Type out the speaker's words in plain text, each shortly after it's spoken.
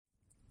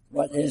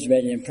What is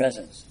radiant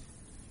presence?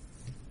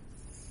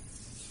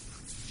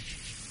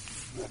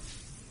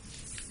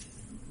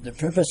 The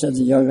purpose of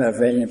the yoga of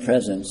radiant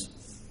presence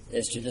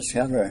is to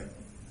discover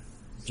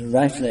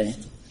directly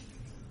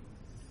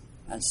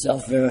and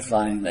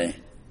self-verifyingly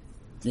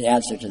the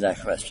answer to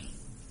that question.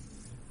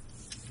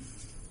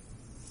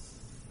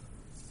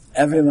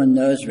 Everyone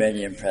knows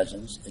radiant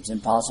presence. It's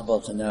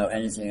impossible to know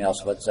anything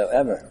else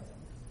whatsoever.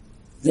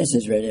 This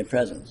is radiant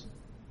presence.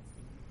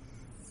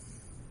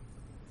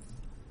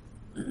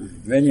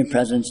 Radiant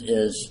presence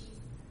is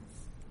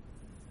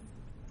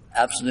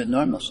absolute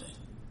normalcy.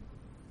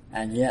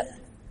 And yet,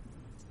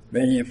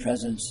 radiant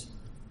presence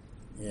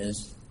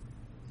is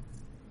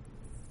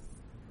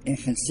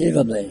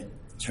inconceivably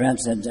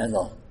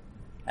transcendental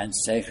and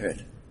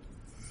sacred.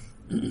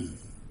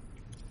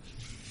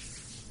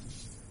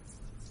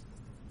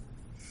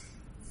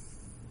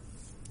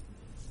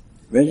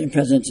 Radiant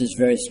presence is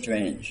very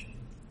strange,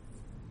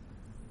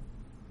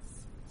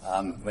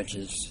 which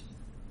is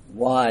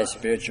why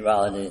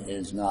spirituality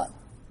is not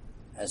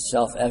as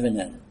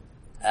self-evident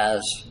as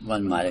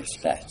one might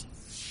expect.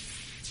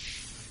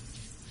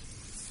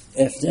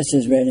 If this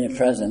is radiant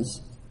presence,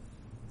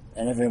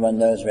 and everyone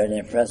knows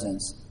radiant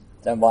presence,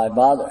 then why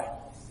bother?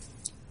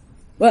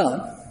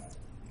 Well,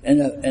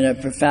 in a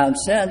profound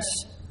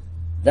sense,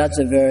 that's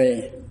a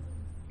very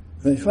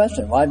good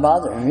question. Why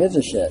bother? Who gives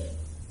a shit?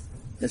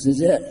 This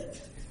is it.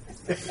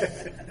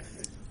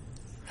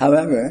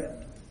 However,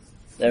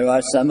 there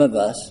are some of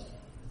us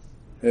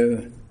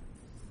who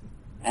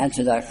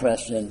answer that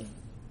question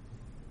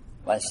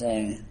by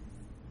saying,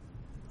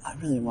 I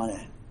really want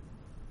to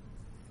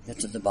get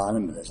to the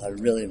bottom of this. I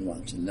really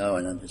want to know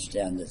and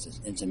understand this as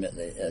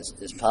intimately as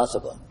is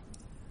possible.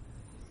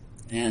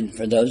 And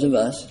for those of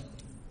us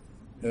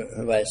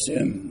who I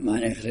assume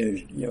might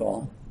include you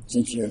all,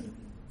 since you're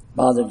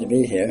bothered to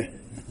be here,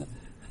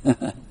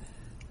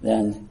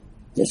 then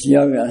this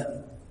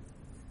yoga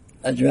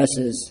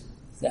addresses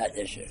that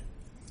issue.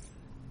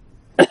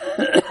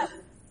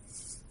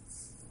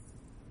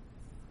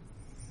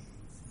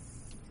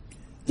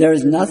 There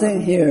is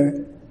nothing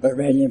here but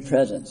radiant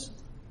presence.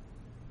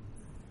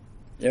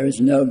 There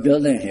is no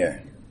building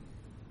here.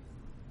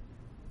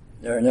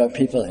 There are no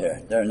people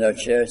here. There are no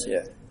chairs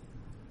here.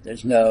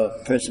 There's no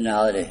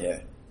personality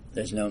here.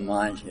 There's no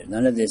mind here.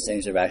 None of these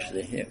things are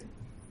actually here.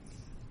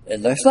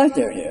 It looks like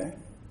they're here.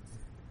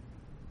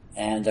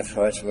 And of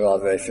course, we're all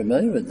very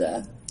familiar with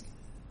that.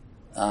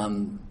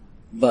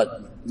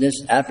 But this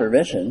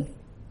apparition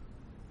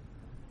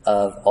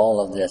of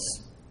all of this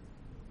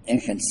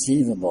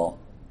inconceivable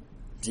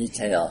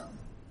detail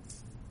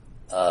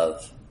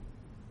of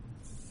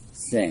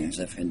things,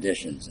 of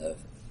conditions,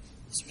 of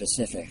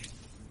specific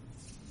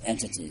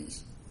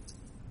entities,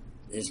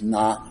 is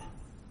not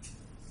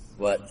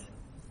what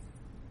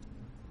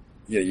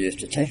you're used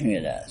to taking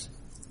it as.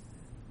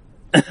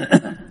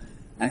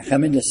 And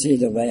coming to see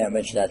the way in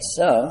which that's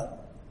so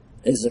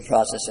is the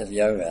process of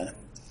yoga.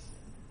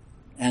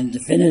 And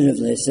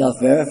definitively,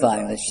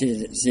 self-verifyingly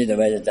see the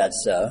way that that's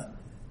so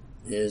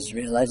is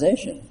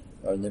realization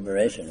or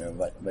liberation or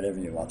whatever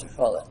you want to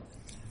call it.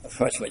 Of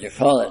course, what you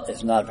call it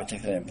is not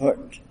particularly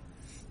important.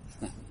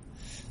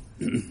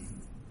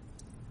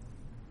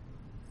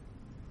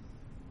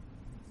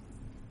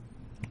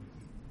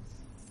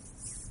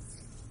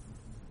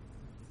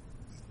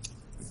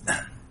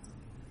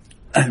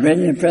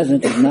 Radiant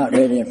presence is not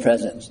radiant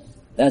presence.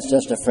 That's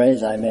just a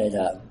phrase I made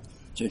up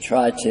to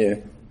try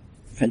to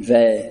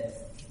convey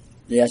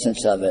the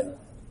essence of it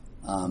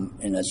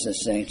in a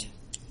succinct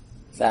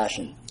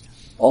fashion.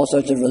 All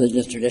sorts of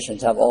religious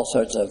traditions have all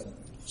sorts of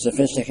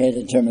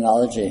sophisticated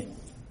terminology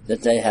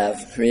that they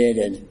have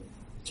created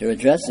to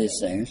address these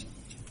things,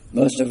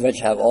 most of which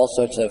have all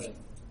sorts of,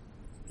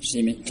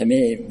 seeming to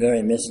me,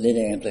 very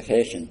misleading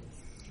implication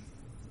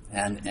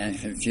and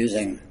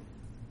confusing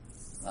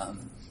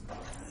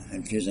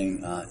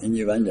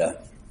innuendo.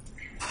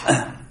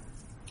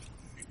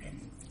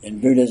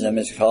 In Buddhism,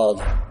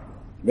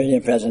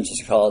 radiant presence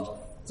is called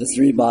the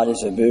three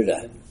bodies of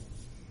Buddha.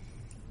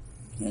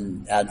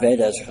 In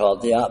Advaita, it's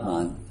called the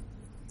Atman.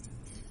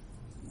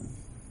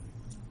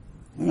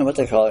 I don't know what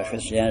they call it in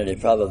Christianity,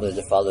 probably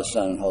the Father,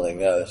 Son, and Holy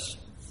Ghost.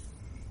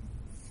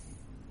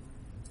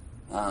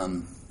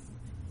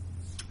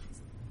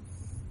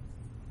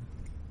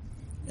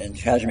 In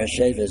Kashmir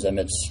Shaivism,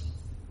 it's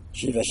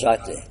Shiva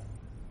Shakti,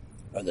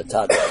 or the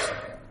Tattvas.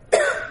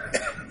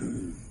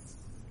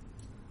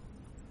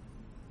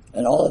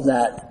 And all of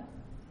that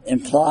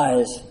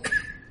implies,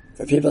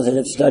 for people that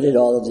have studied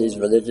all of these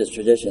religious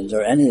traditions,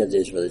 or any of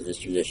these religious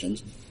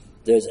traditions,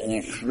 there's an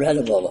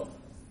incredible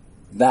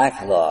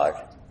backlog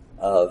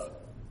of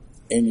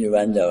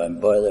innuendo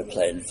and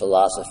boilerplate and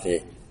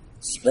philosophy,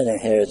 splitting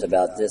hairs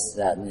about this,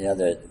 that, and the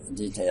other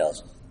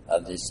details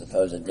of these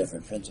supposed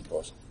different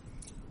principles,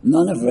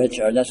 none of which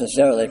are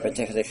necessarily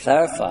particularly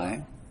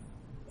clarifying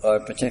or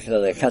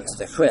particularly cut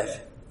to the quick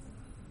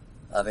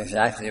of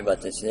exactly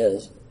what this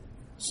is,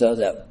 so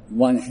that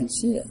one can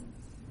see it.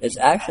 It's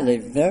actually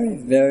very,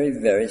 very,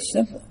 very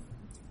simple.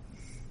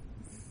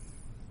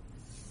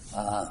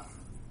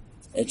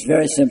 its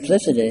very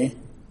simplicity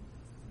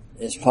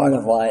is part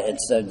of why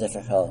it's so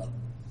difficult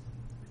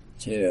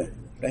to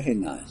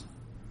recognize.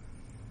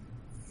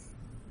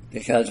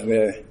 Because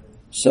we're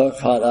so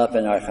caught up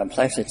in our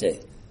complexity.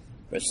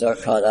 We're so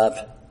caught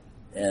up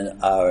in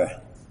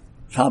our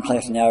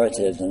complex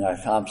narratives and our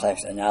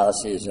complex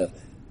analyses of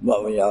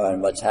what we are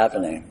and what's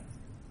happening,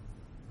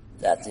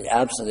 that the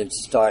absolute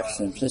stark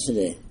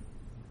simplicity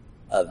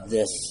of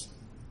this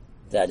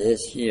that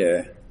is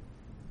here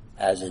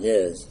as it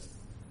is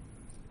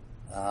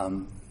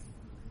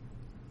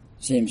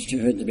seems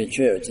too good to be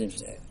true. It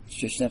seems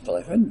too simple.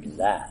 It couldn't be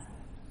that.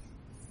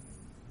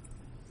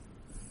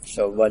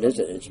 So what is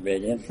it? It's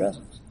radiant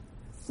presence.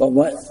 Well,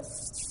 what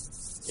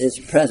is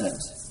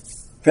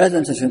presence?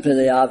 Presence is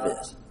completely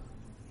obvious,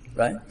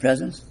 right?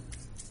 Presence.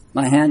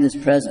 My hand is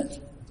present,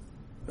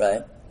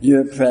 right?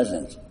 You're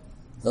present.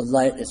 The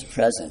light is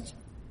present.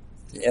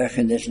 The air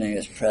conditioning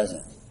is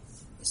present.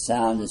 The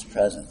sound is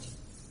present.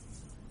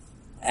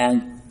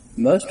 And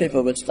most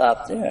people would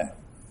stop there.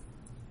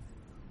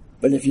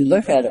 But if you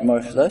look at it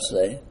more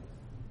closely,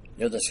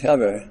 you'll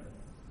discover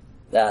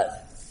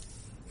that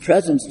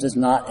presence does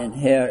not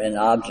inhere in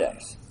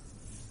objects.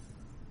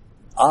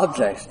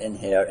 Objects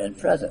inhere in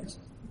presence.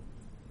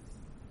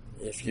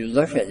 If you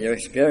look at your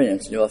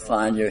experience, you'll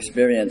find your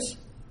experience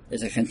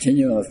is a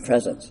continuum of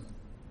presence.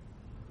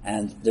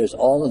 And there's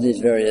all of these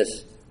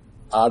various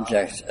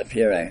objects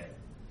appearing,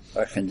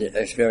 or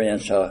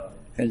experiential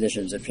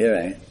conditions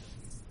appearing,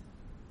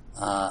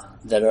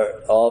 that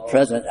are all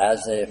present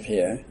as they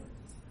appear.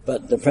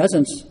 But the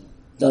presence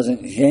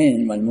doesn't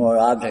gain when more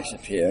objects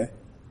appear,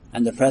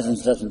 and the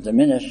presence doesn't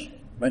diminish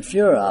when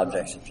fewer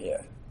objects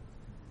appear.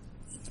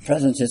 The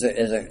presence is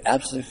an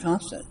absolute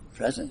constant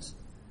presence.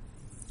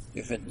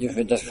 You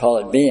could just call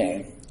it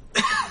being,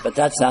 but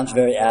that sounds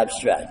very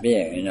abstract.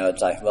 Being,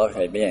 it's like, well,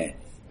 okay, being,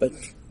 but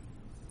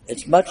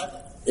it's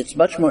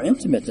much more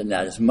intimate than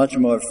that. It's much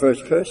more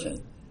first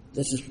person.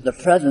 This is the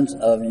presence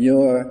of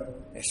your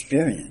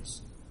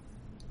experience.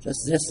 Just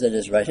this that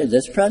is right here.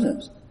 This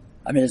presence.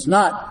 I mean,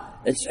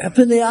 it's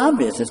completely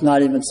obvious. It's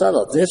not even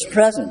subtle. This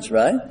presence,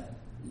 right?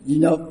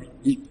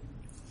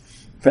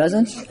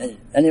 Presence?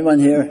 Anyone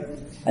here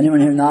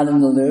not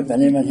in the loop?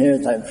 Anyone here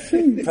is like,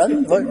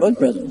 presence? What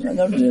presence? I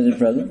never seen any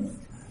presence.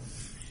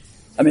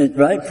 I mean,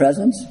 right?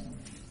 Presence?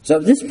 So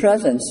this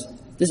presence,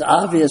 this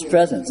obvious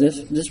presence,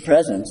 this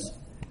presence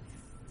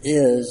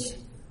is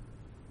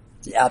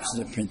the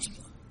absolute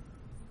principle.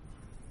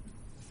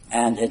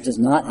 And it does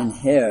not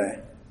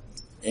inhere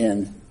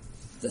in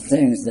the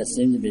things that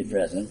seem to be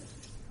present,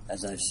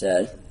 as I've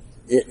said.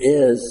 It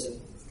is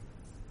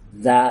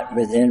that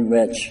within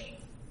which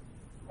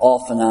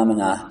all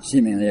phenomena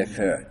seemingly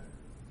occur.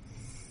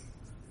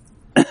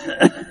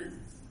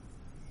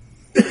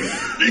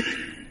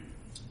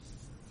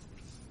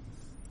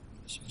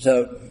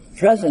 So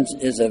presence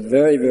is a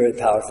very, very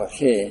powerful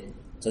key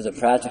to the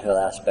practical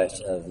aspects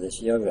of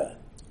this yoga.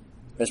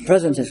 Because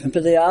presence is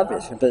completely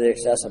obvious, completely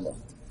accessible.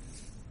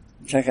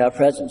 Check out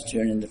presence,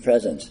 tune into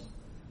presence.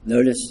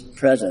 Notice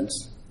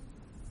presence,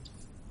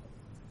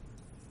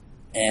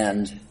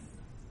 and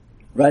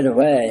right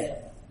away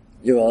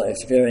you will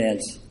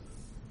experience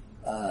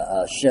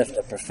a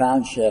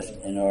profound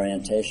shift in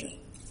orientation.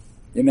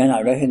 You may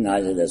not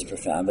recognize it as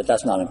profound, but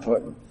that's not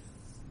important.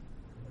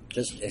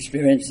 Just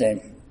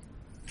experiencing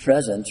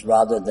presence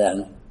rather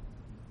than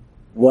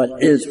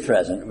what is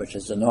present, which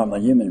is the normal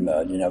human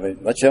mode.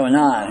 What's going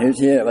on? Who's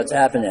here? What's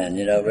happening?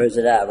 Where's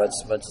it at?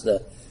 What's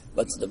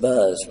the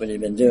buzz? What have you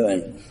been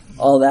doing?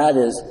 All that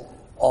is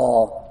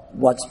all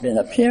what's been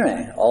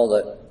appearing, all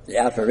the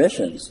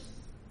apparitions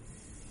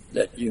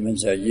that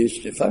humans are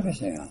used to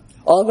focusing on.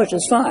 All of which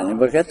is fine, and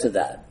we'll get to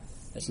that.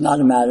 It's not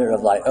a matter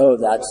of like, oh,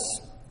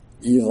 that's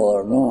evil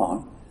or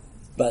wrong,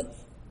 but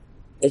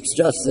it's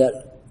just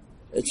that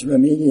it's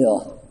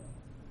remedial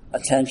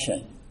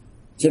attention.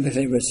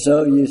 Typically, we're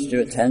so used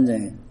to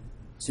attending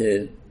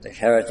to the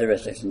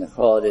characteristics and the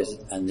qualities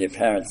and the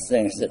apparent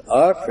things that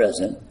are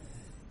present,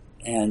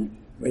 and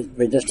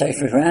we just take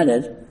for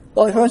granted,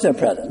 well, of course they're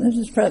present. This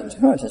is presence.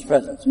 Of course it's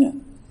presence. Yeah.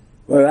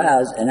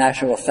 Whereas, in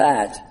actual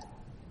fact,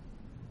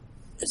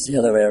 it's the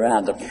other way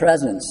around. The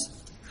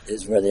presence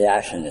is where the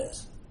action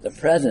is. The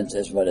presence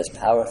is what is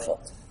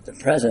powerful. The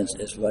presence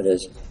is what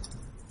is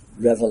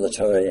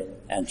revelatory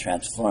and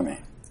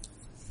transforming.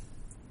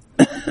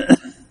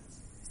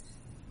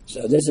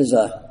 So this is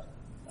a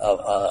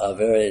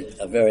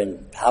very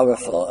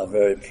powerful, a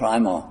very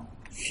primal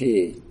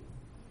key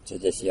to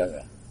this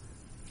yoga.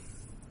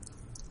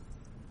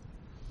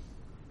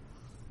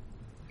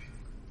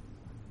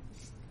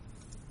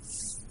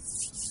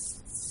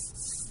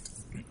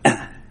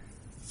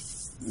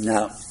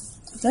 Now,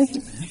 thank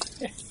you.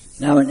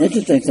 Now, an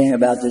interesting thing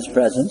about this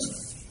presence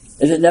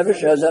is it never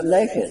shows up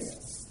naked.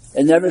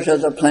 It never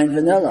shows up plain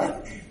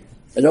vanilla.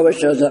 It always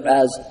shows up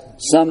as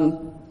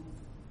some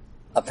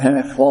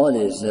apparent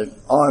qualities that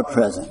are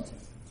present.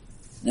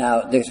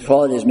 Now, these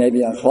qualities may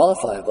be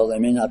unqualifiable. They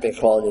may not be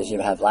qualities you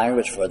have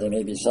language for. They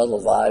may be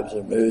subtle vibes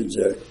or moods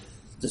or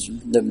just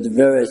the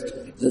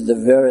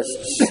very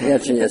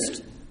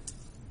sketchiest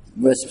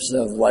wisps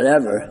of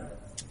whatever,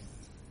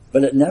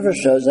 but it never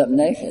shows up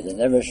naked. It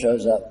never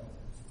shows up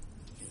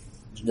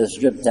the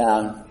stripped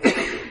down,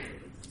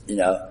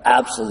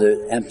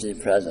 absolute empty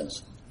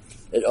presence.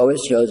 It always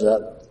shows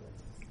up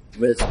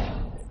with,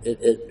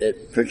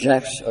 it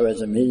projects or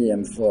is a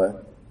medium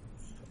for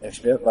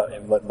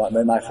what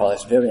we might call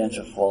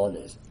experiential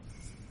qualities.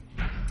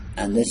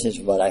 And this is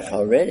what I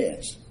call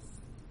radiance.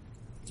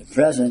 The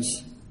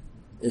presence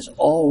is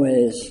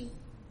always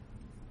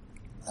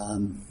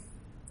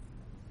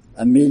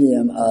a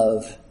medium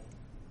of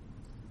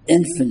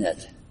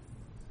infinite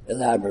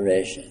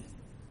elaboration,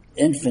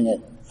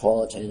 infinite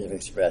qualitative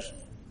expression.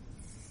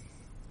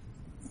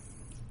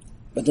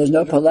 But there's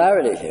no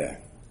polarity here.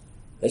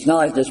 It's not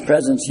like there's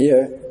presence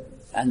here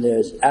and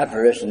there's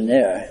apparition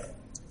there.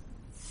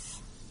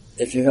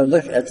 If you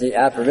look at the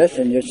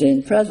apparition, you're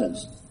seeing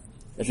presence.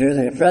 If you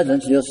look at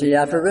presence, you'll see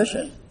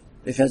apparition,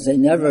 because they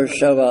never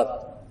show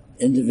up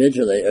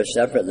individually or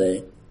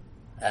separately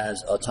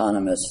as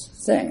autonomous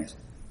things.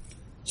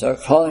 So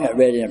calling it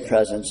radiant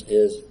presence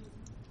is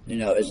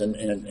in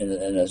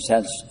a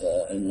sense,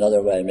 in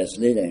another way,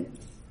 misleading.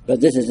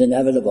 But this is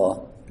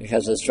inevitable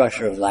because the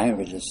structure of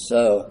language is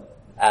so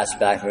ass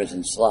backwards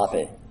and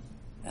sloppy,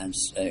 and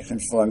it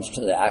conforms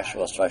to the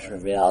actual structure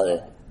of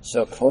reality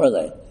so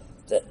poorly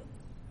that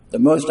the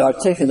most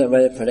articulate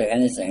way of putting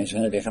anything is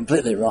going to be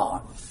completely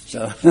wrong.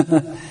 So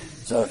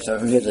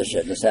who gives a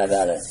shit? Just have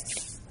at it.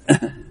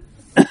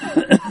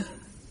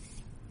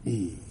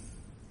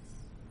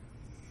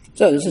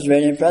 So this is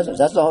radiant presence.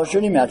 That's the whole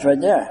shooting match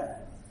right there.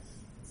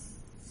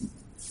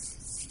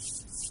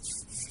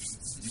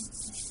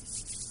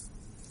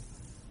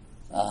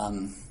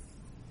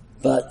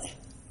 But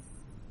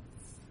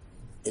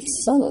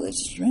it's subtle,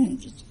 it's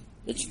strange,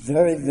 it's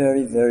very,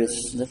 very, very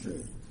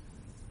slippery.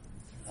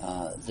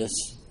 This,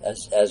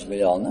 as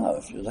we all know,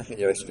 if you look at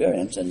your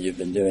experience, and you've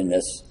been doing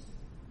this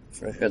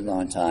for a good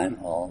long time,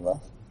 all of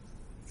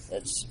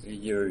us,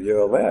 you're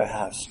aware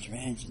how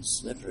strange and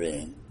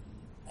slippery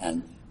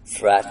and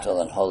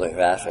fractal and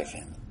holographic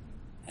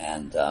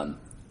and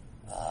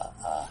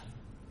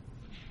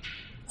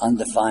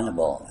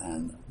undefinable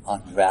and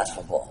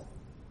ungraspable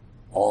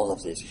all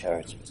of these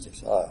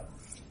characteristics are.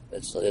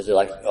 It's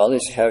like all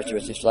these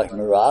characteristics are like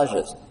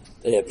mirages.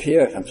 They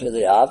appear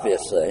completely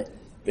obviously,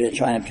 but you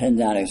try and pin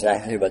down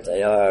exactly what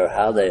they are or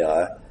how they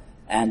are,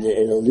 and it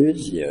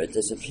eludes you. It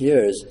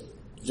disappears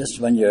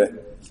just when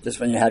you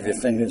have your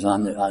fingers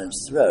on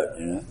its throat,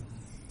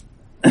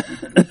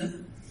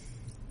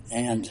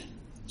 And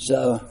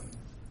so,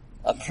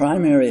 a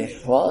primary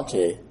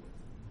quality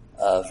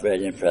of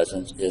radiant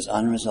presence is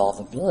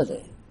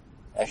unresolvability.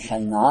 It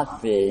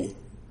cannot be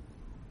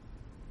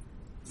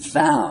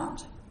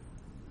found.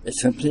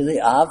 It's completely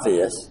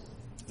obvious,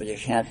 but you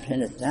can't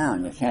pin it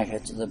down. You can't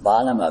get to the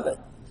bottom of it.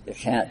 You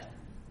can't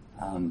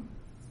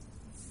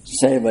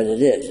say what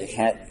it is. You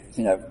can't,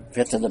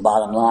 get to the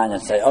bottom line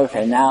and say,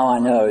 okay, now I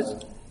know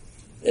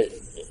it.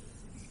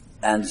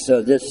 And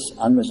so this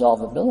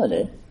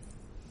unresolvability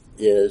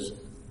is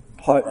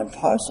part and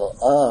parcel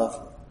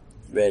of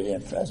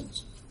radiant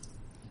presence.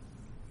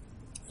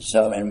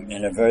 So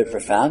in a very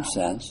profound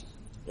sense,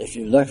 if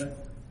you look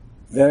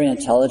very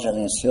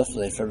intelligently and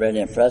skillfully for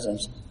radiant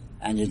presence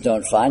and you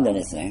don't find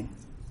anything,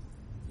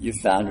 you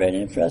found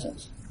radiant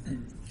presence.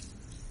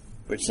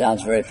 Which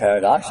sounds very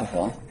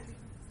paradoxical,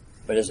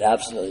 but is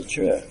absolutely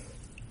true.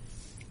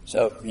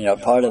 So,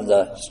 part of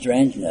the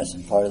strangeness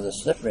and part of the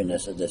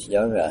slipperiness of this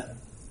yoga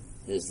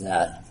is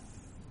that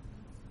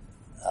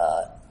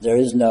there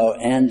is no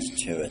end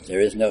to it. There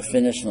is no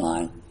finish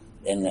line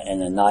in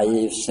a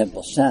naive,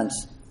 simple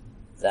sense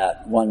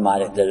that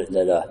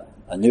that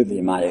a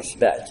newbie might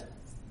expect.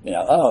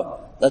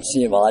 Let's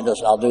see. Well,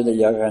 I'll do the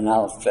yoga and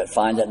I'll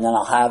find it, and then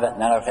I'll have it,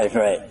 and then okay,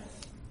 great.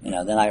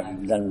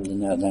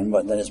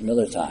 Then it's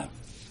Miller time.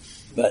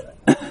 But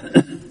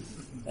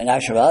in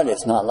actuality,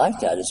 it's not like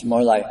that. It's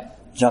more like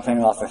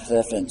jumping off a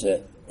cliff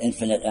into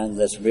infinite,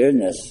 endless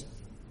weirdness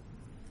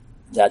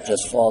that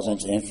just falls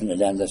into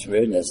infinite, endless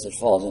weirdness that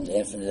falls into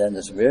infinite,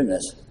 endless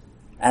weirdness.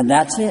 And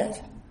that's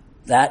it.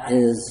 That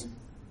is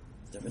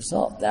the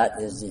result. That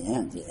is the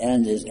end. The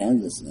end is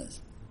endlessness.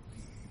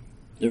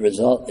 The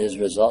result is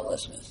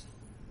resultlessness.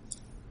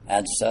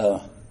 And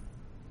so,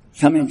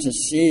 coming to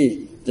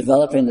see,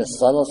 developing the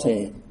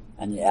subtlety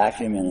and the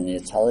acumen and the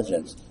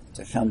intelligence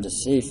to come to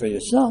see for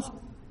yourself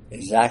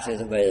exactly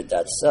the way that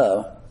that's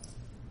so,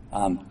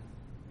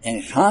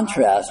 in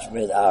contrast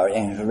with our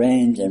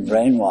ingrained and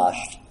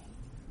brainwashed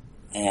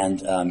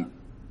and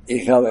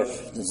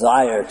egoic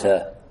desire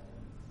to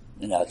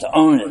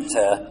own it,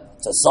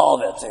 to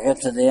solve it, to get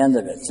to the end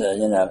of it,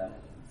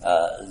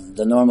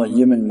 the normal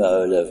human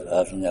mode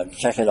of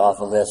check it off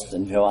a list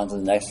and go on to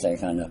the next thing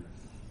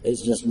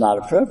is just not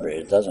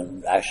appropriate. It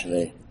doesn't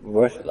actually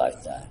work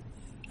like that.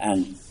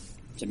 And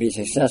to be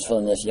successful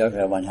in this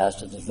yoga, one has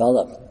to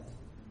develop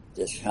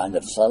this kind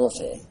of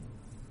subtlety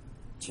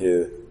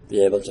to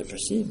be able to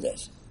perceive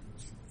this.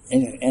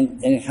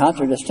 In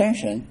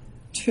contradistinction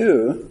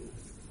to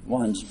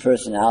one's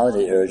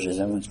personality urges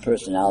and one's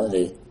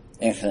personality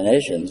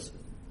inclinations,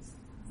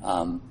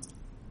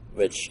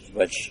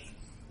 which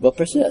will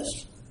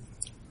persist.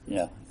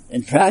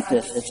 In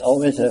practice, it's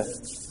always a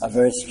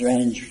very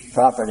strange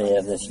property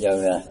of this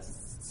yoga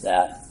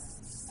that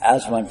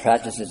as one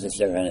practices this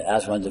yoga and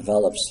as one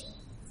develops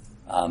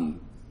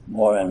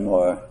more and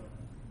more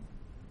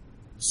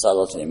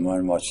subtlety, more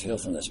and more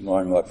skillfulness, more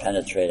and more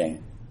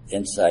penetrating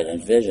insight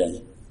and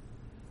vision,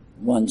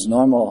 one's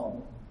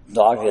normal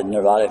dogged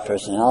neurotic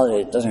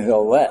personality doesn't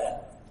go away.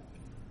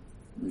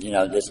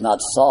 It's not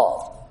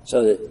solved.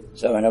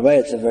 So in a way,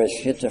 it's a very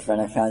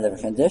schizophrenic kind of a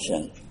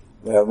condition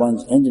where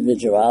one's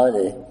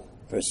individuality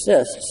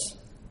persists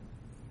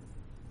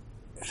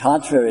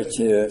contrary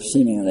to,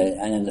 seemingly,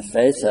 and in the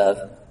face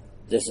of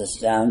this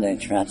astounding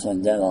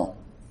transcendental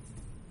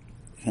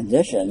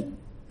condition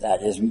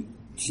that is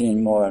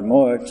seen more and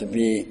more to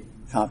be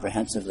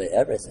comprehensively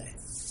everything.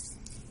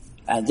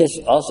 And this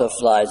also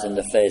flies in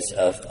the face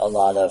of a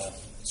lot of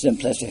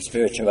simplistic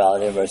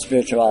spirituality, where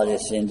spirituality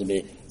is seen to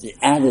be the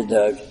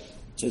antidote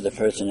to the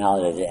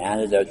personality, the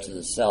antidote to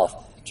the self,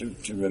 to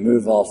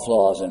remove all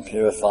flaws and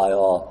purify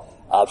all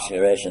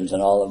obscurations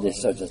and all of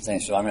these sorts of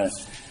things. So I'm going to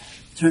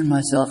turn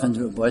myself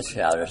into a Boy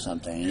Scout or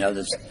something,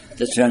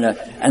 that's going to,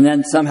 and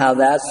then somehow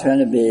that's going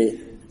to be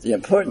the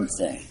important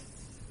thing.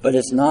 But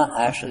it's not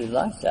actually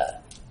like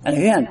that. And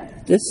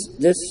again, this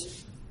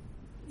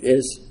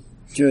is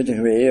to a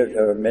degree,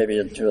 or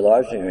maybe to a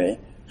large degree,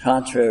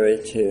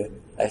 contrary to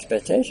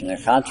expectation,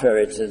 and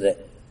contrary to the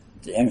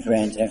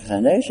ingrained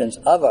inclinations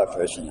of our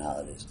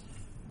personalities,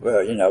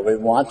 where we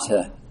want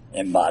to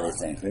embody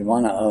things, we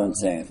want to own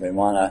things, we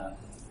want to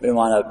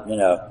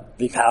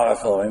be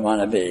powerful, we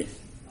want to be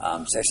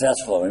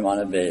successful, we want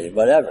to be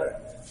whatever,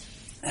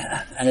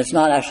 and it's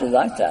not actually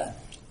like that.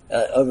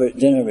 Over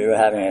dinner, we were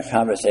having a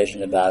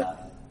conversation about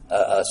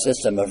a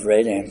system of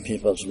rating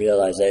people's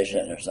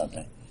realization or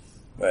something.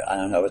 Where I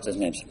don't know what's his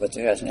name. What's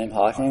the guy's name?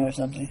 Hawking or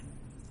something?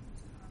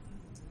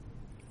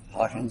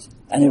 Hawkins.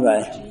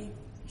 Anyway,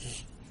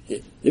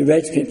 he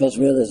rates people's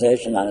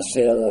realization on a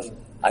scale of,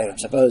 I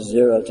suppose,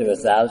 0 to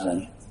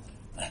 1,000.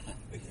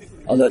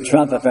 Although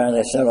Trump apparently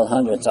has several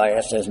hundred, so I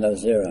guess there's no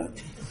 0.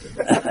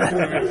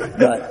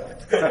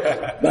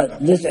 but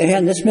this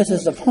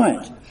misses the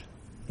point,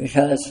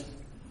 because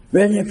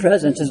radiant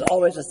presence is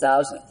always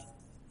 1,000,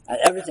 and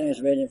everything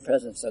is radiant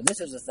presence. So this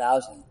is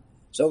 1,000.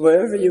 So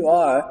wherever you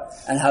are,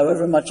 and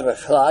however much of a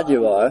clod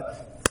you are,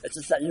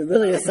 you're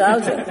really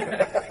 1,000.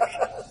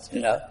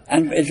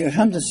 And if you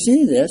come to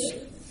see this,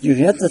 you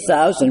get the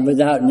 1,000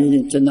 without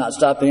needing to not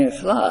stop being a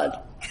clod,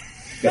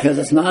 because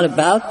it's not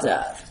about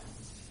that.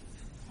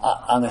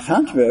 On the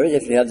contrary,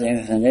 if you have the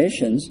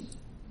inclinations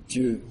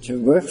to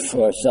work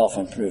for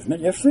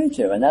self-improvement, you're free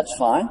to, and that's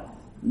fine.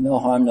 No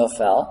harm, no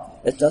foul.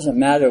 It doesn't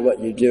matter what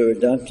you do or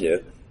don't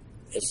do.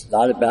 It's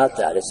not about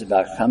that. It's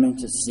about coming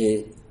to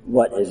see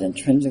what is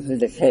intrinsically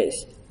the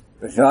case,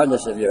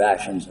 regardless of your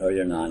actions or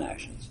your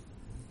non-actions.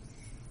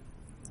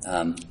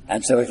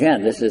 And so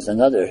again, this is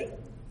another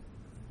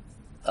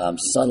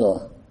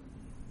subtle,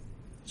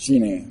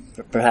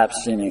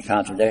 perhaps seeming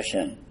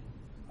contradiction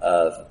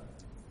of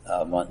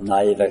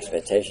naive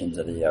expectations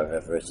of the yoga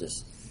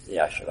versus the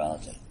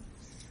actuality.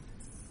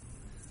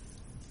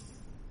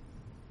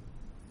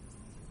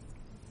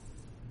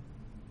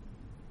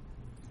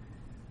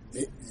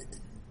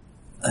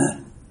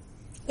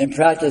 In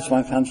practice,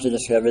 one comes to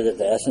discover that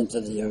the essence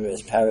of the yoga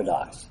is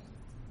paradox.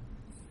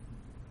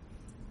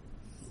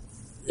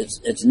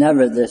 It's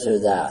never this or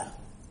that,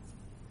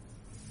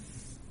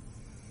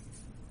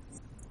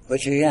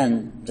 which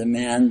again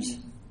demands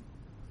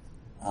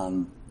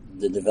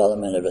the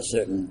development of a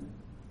certain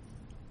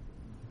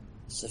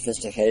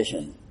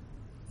sophistication,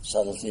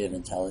 subtlety of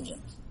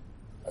intelligence,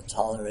 a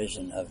tolerance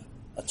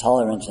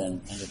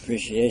and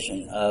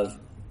appreciation of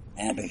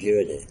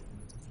ambiguity,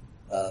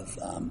 of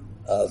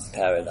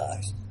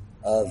paradox,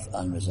 of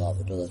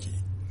unresolvability,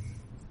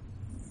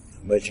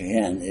 which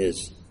again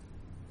is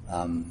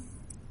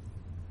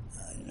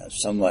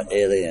somewhat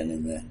alien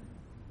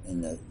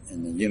in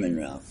the human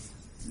realm.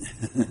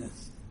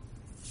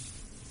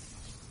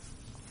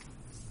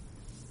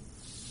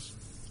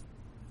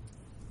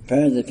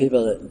 Apparently, the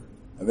people that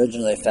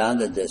originally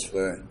founded this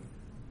were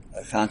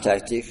a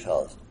contactee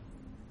cult.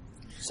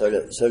 Sort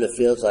of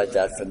feels like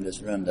that from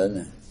this room, doesn't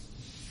it?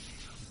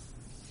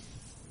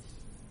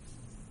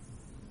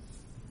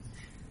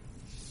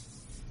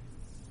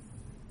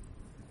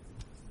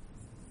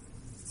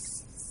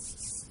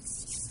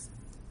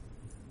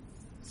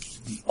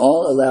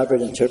 All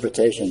elaborate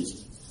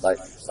interpretations, like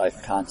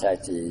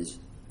contactees,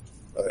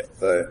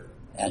 or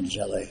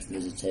angelic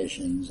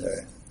visitations,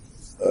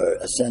 or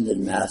ascended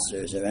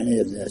masters, or any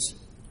of this,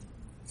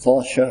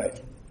 fall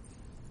short.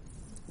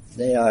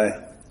 They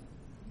are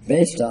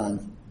based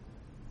on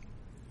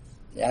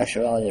the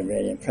actuality of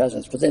radiant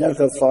presence, but they don't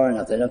go far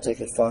enough. They don't take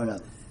it far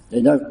enough.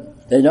 They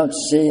don't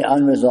see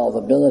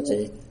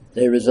unresolvability.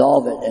 They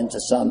resolve it into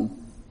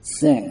some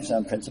thing,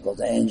 some principle,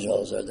 the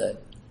angels or the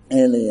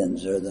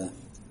aliens or the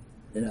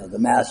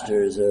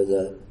masters or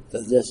the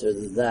this or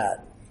the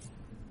that.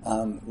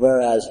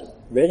 Whereas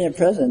radiant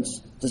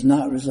presence does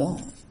not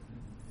resolve.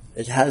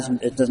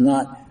 It does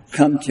not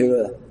come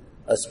to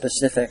a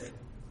specific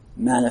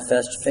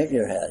manifest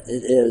figurehead.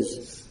 It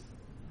is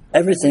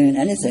everything and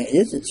anything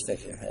is its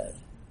figurehead.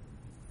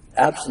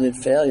 Absolute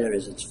failure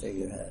is its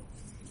figurehead.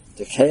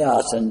 The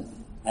chaos and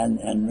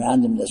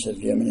randomness of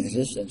human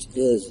existence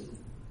is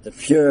the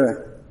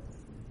pure,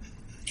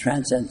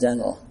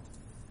 transcendental,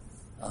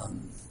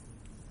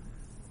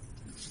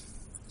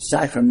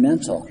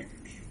 sacramental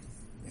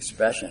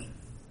expression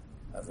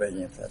of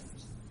radiant presence.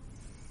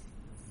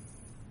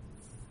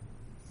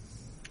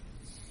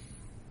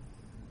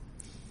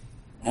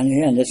 And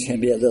again, this can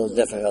be a little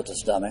difficult to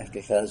stomach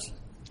because,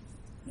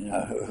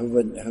 who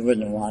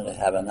wouldn't want to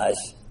have a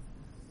nice,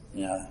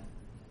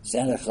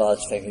 Santa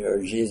Claus figure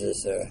or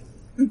Jesus or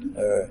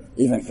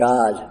even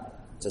God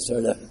to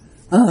sort of,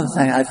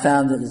 I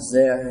found it, it's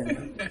there.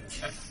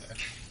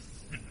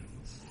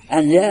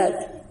 And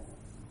yet,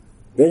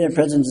 radiant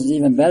presence is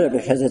even better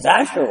because it's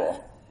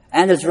actual.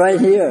 And it's right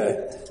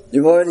here.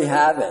 You already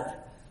have it.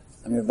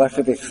 I mean, what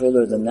could be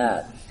cooler than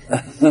that?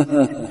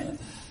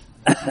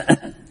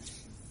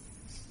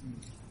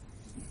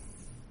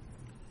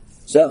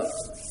 So,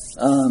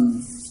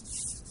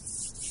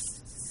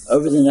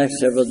 over the next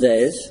several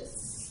days,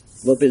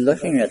 we'll be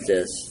looking at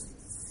this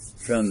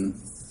from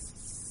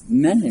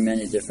many,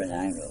 many different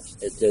angles.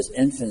 There's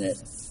infinite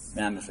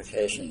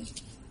ramifications.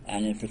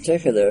 And in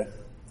particular,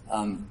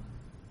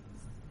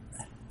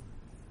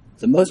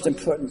 the most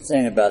important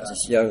thing about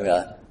this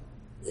yoga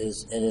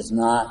is it is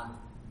not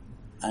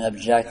an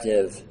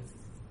objective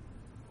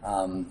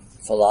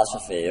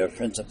philosophy or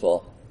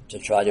principle to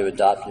try to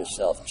adopt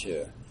yourself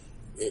to.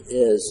 It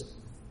is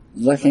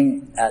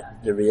looking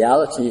at the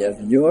reality of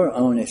your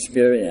own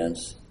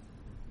experience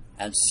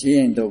and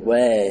seeing the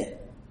way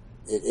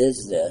it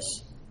is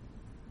this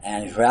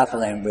and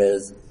grappling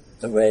with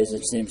the ways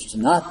it seems to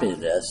not be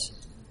this.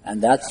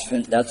 And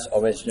that's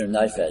always your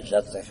knife edge.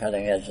 That's the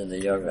cutting edge of the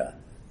yoga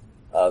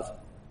of,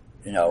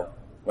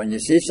 when you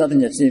see something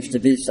that seems to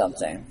be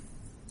something,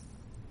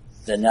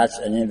 then that's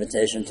an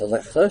invitation to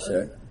look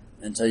closer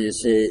until you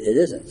see it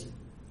isn't.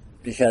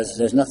 Because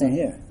there's nothing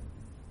here.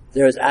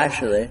 There is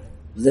actually,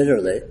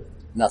 literally,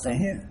 nothing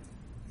here.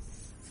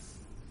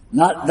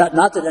 Not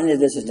that any of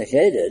this is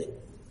negated.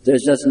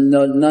 There's just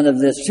none of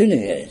this to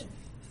negate.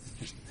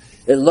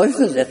 It looks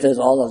as if there's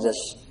all of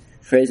this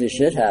crazy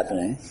shit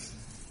happening,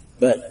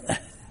 but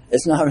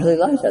it's not really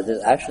like that.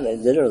 There's actually,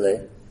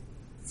 literally,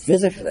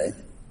 physically,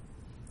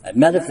 and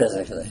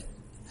metaphysically,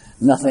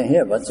 nothing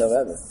here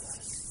whatsoever.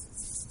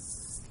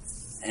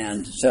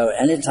 And so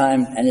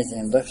anytime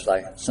anything looks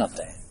like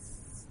something,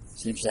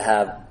 seems to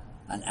have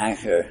an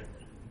anchor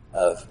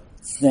of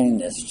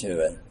thingness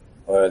to it,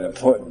 or of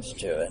importance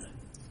to it,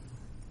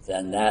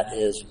 then that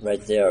is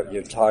right there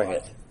your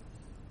target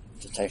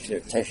to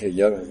take your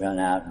yoga gun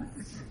out.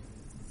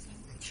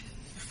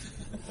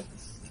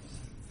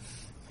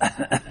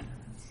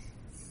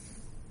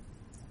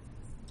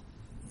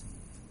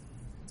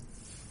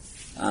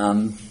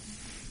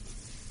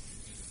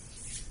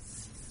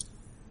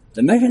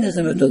 The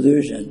mechanism of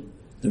delusion,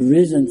 the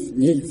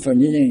reason for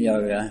needing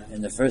yoga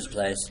in the first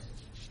place,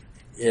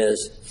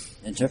 is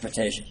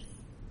interpretation.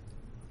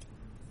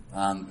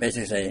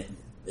 Basically,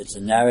 it's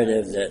a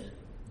narrative that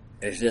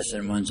exists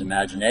in one's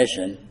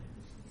imagination,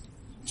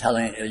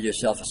 telling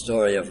yourself a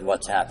story of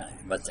what's happening,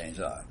 what things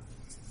are.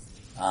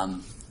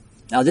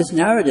 Now, this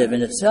narrative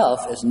in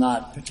itself is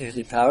not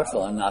particularly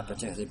powerful and not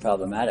particularly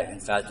problematic. In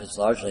fact, it's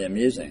largely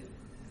amusing.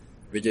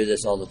 We do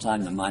this all the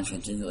time. The mind's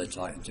continually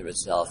talking to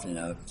itself,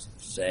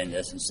 saying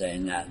this and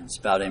saying that, and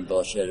spouting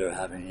bullshit or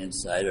having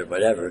insight or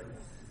whatever.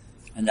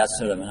 And that's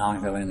sort of an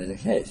ongoingly the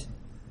case.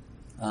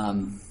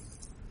 I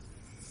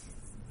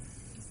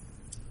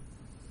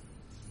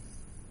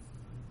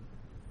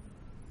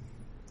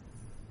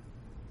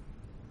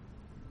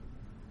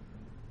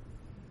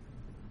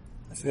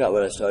forgot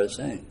what I started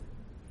saying.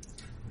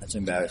 That's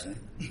embarrassing.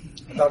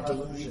 About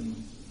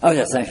delusion. Oh,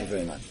 yes, thank you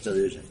very much.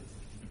 Delusion.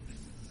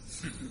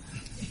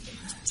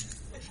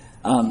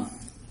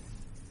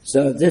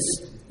 So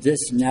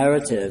this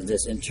narrative,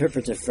 this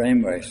interpretive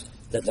framework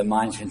that the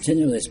mind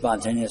continually,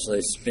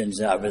 spontaneously spins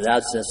out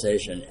without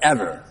cessation,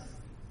 ever,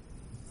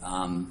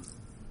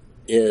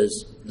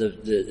 is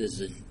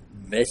the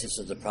basis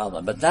of the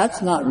problem. But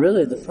that's not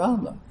really the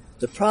problem.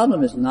 The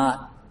problem is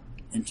not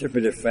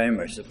interpretive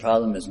frameworks. The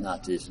problem is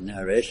not these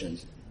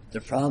narrations.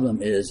 The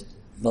problem is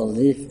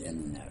belief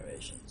in the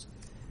narrations.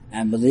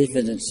 And belief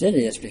is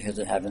insidious because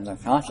it happens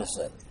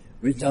unconsciously.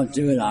 We don't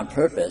do it on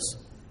purpose.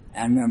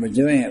 And when we're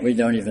doing it, we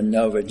don't even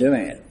know we're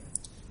doing it.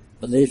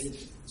 Belief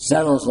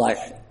settles like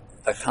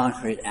a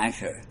concrete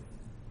anchor.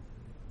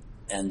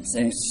 And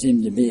things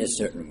seem to be a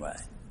certain way.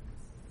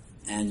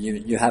 And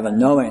you have a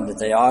knowing that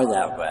they are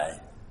that way.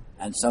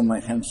 And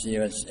someone comes to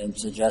you and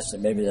suggests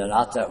that maybe they're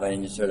not that way,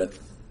 and you sort of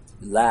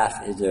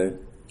laugh either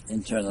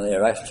internally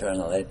or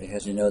externally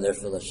because you know they're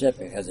full of shit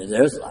because it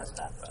is like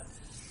that way.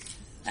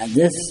 And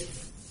this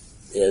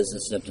is a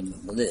symptom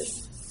of belief.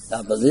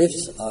 Now,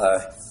 beliefs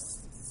are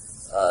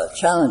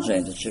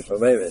challenging to chip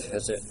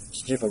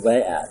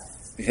away at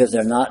because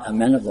they're not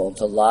amenable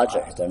to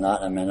logic. They're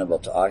not amenable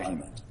to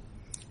argument.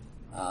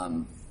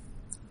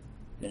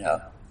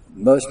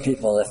 Most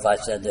people, if I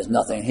said there's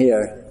nothing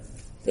here,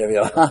 they would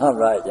go, oh,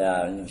 right,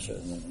 yeah, sure.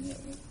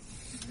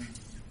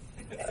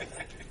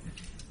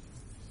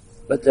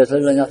 But there's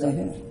literally nothing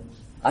here.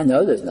 I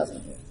know there's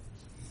nothing here.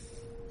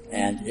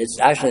 And it's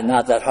actually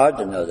not that hard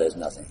to know there's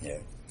nothing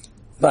here.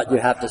 But you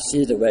have to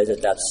see the way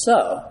that that's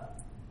so,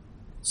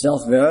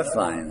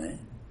 self-verifyingly,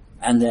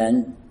 and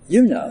then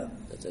you know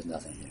that there's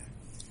nothing here.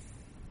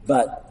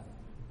 But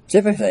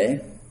typically,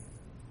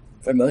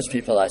 for most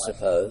people, I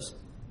suppose,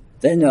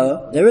 they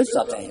know there is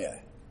something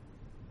here.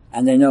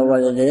 And they know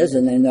what it is,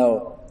 and they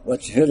know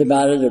what's good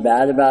about it or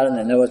bad about it, and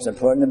they know what's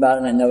important about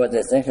it, and they know what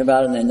they think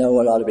about it, and they know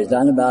what ought to be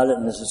done about it,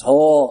 and there's this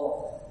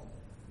whole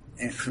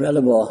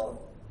incredible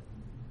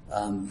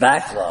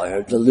backlog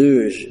or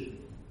deluge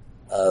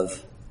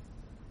of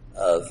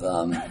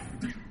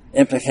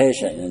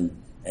implication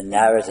and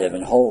narrative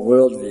and whole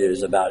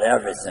worldviews about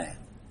everything.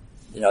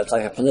 It's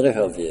like a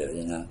political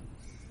view,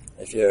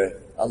 If you're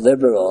a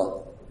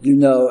liberal, you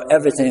know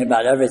everything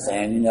about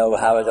everything, you know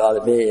how it ought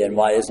to be and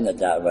why isn't it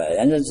that way.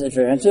 And if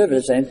you're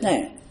conservative, same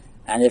thing.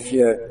 And if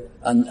you're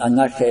a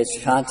nutcase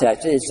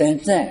contactee, same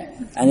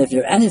thing. And if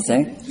you're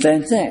anything,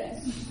 same thing.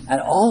 And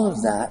all of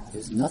that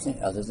is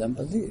nothing other than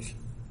belief.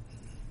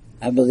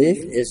 And belief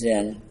is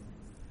in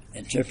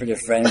interpretive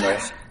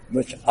frameworks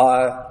which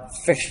are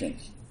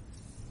fictions.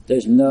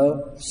 There's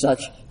no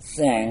such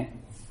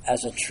thing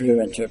as a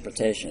true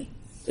interpretation.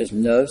 There's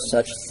no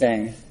such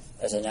thing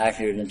as an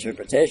accurate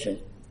interpretation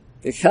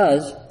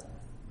because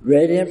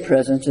radiant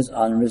presence is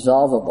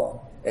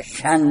unresolvable. It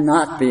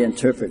cannot be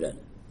interpreted.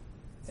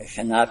 It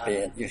cannot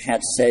be, you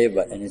can't say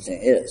what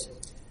anything is.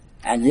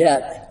 And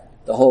yet,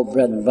 the whole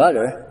bread and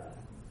butter,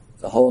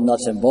 the whole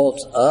nuts and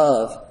bolts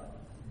of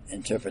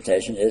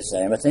interpretation is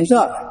saying what things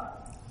are.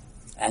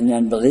 And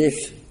then belief,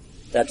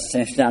 that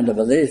sinks down to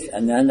belief,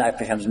 and then that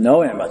becomes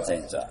knowing what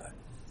things are.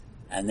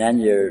 And then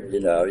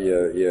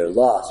you're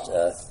lost,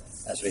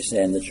 as we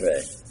say in the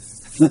trade.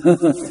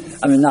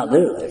 I mean, not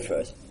literally, of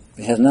course,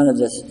 because none of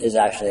this is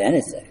actually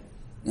anything.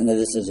 None of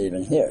this is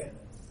even here.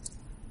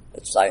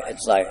 It's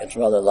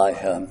rather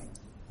like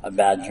a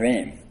bad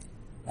dream.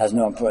 It has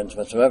no importance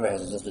whatsoever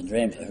because it's just a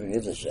dream, so who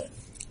gives a shit?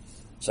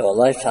 So a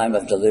lifetime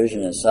of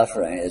delusion and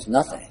suffering is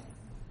nothing.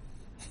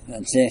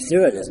 And seeing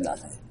through it is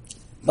nothing.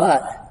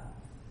 But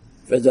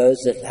for those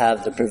that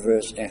have the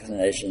perverse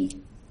inclination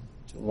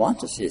to want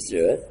to see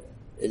through it,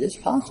 it is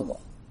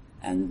possible.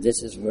 And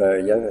this is where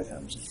yoga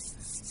comes in.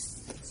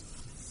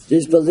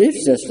 These belief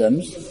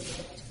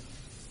systems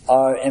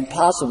are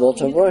impossible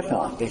to work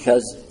on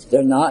because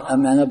they're not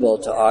amenable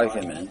to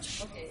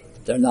argument.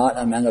 They're not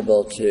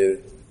amenable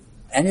to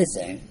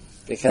anything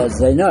because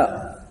they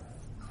know.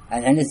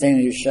 And anything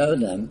you show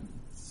them,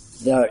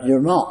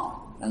 you're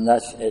wrong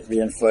unless it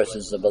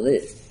reinforces the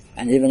belief.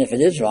 And even if it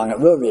is wrong, it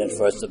will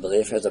reinforce the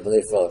belief because the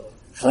belief will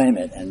claim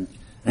it and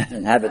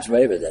have its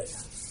way with it.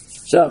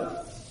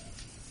 So,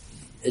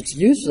 it's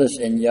useless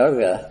in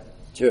yoga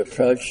to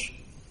approach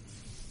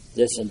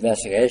this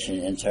investigation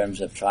in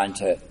terms of trying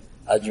to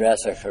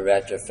address or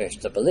correct or fix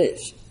the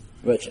beliefs,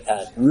 which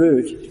at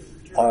root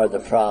are the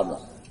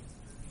problem.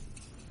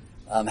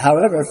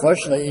 However,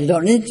 fortunately, you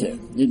don't need to.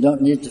 You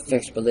don't need to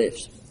fix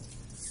beliefs.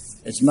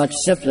 It's much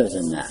simpler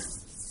than that.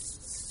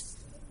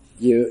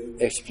 You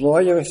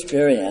explore your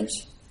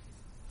experience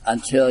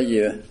until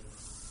you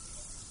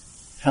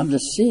come to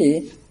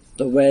see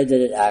the way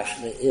that it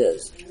actually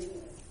is.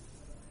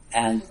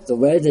 And the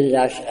way that it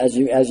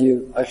actually, as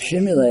you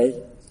accumulate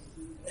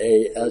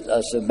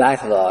a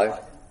backlog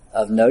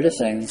of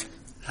noticing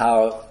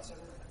how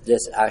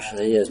this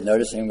actually is,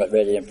 noticing what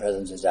radiant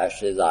presence is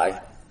actually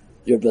like,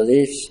 your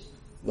beliefs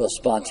will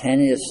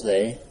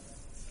spontaneously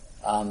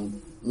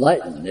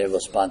lighten. They will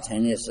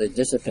spontaneously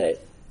dissipate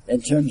in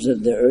terms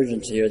of the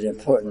urgency or the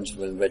importance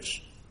with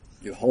which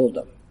you hold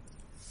them.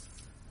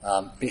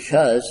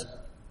 Because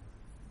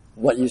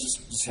what you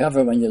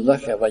discover when you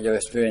look at what your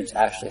experience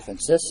actually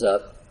consists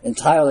of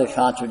entirely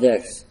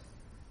contradicts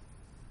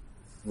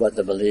what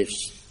the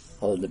beliefs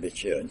hold to be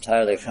true,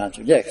 entirely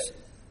contradicts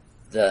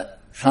the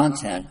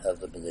content of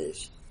the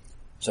beliefs.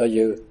 So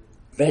you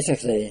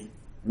basically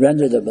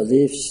render the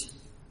beliefs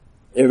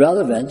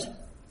irrelevant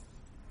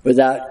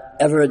without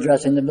ever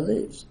addressing the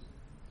beliefs.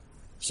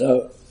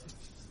 So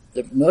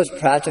the most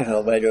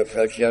practical way to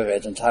approach yoga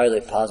is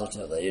entirely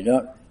positively. You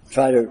don't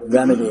try to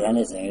remedy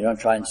anything. You don't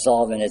try and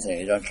solve anything.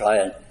 You don't try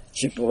and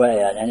chip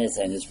away at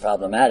anything that's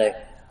problematic.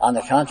 On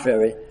the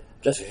contrary,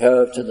 just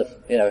go to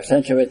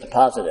accentuate the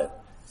positive.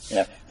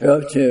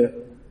 Go to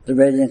the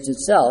radiance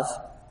itself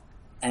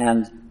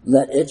and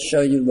let it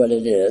show you what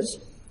it is.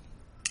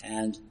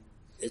 And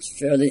it's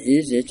fairly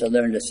easy to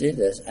learn to see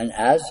this. And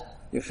as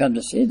you come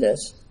to see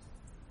this,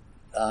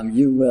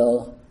 you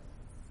will.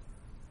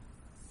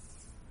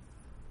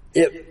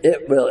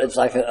 It's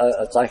like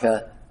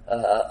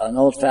an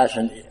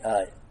old-fashioned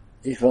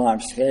equal-arm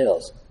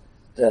scales.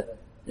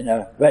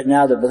 Right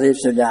now the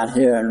beliefs are down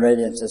here and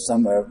radiance is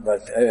somewhere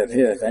but up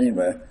here, if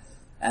anywhere.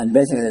 And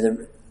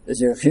basically, as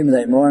you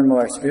accumulate more and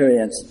more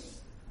experience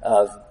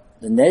of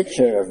the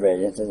nature of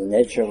radiance and the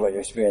nature of what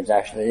your experience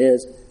actually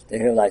is, They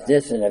go like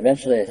this, and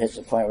eventually it hits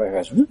the point where it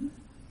goes, whoop,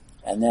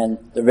 and then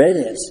the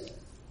radiance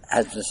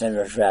has the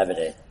center of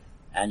gravity,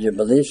 and your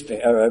beliefs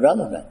are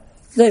irrelevant.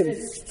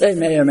 They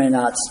may or may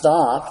not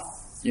stop.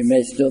 You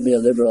may still be a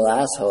liberal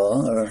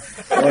asshole or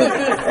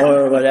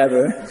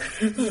whatever,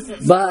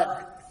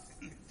 but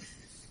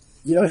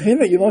you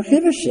won't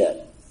give a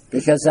shit,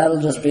 because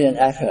that'll just be an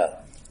echo.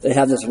 They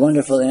have this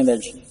wonderful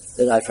image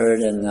that I've heard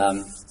in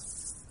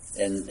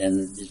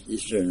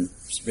Eastern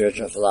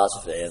spiritual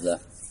philosophy of the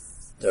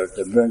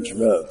burnt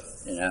rope.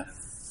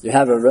 You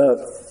have a rope,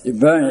 you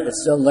burn it, it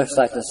still looks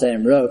like the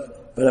same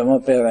rope, but it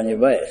won't bear any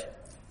weight.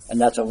 And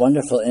that's a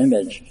wonderful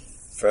image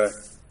for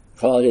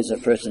qualities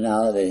of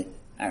personality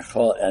and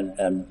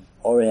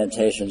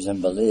orientations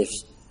and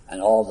beliefs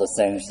and all the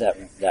things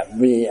that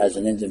we as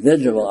an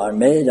individual are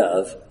made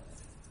of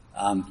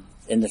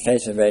in the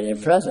face of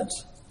radiant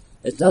presence.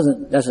 It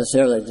doesn't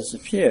necessarily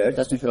disappear, it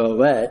doesn't go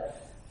away,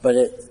 but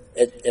it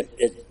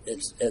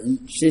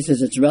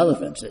ceases its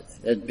relevance.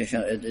 It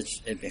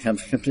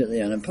becomes completely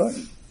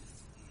unimportant.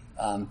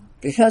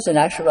 Because in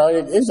actuality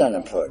it is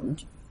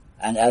unimportant,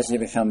 and as you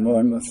become more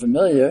and more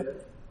familiar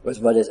with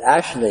what is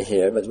actually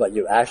here, with what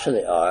you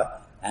actually are,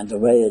 and the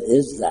way it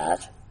is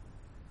that,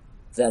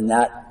 then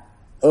that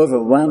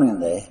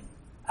overwhelmingly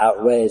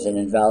outweighs and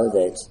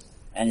invalidates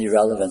any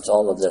relevance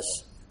all of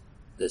this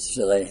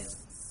silly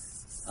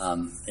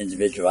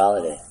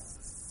individuality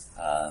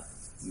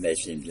may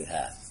seem to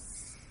have.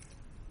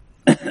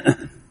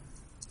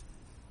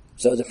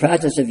 So the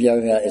practice of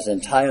yoga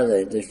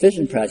the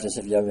efficient practice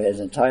of yoga is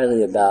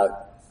entirely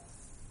about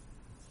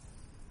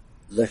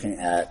looking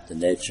at the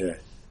nature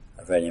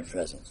of radiant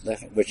presence,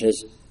 which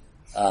is,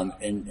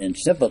 in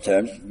simple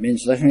terms,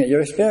 means looking at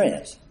your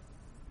experience.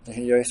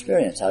 Looking at your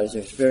experience. How does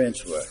your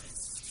experience work?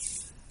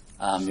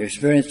 Your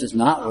experience does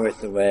not work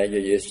the way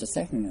you're used to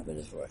thinking of it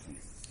as working.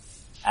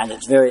 And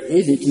it's very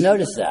easy to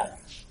notice that.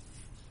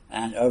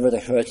 And over the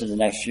course of the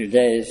next few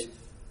days,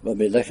 we'll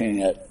be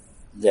looking at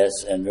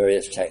this and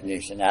various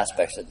techniques and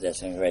aspects of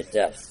this in great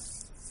depth.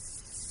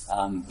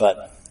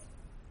 But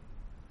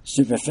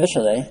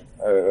superficially,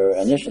 or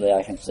initially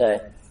I can say,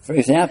 for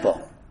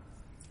example,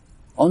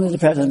 only the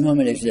present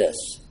moment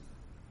exists.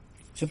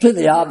 It's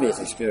completely obvious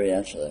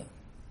experientially.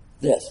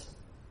 This.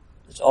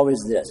 It's always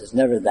this. It's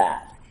never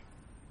that.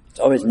 It's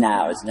always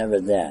now. It's never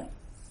then.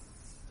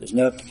 There's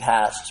no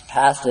past.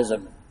 Past is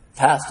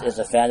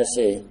a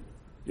fantasy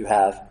you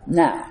have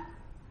now.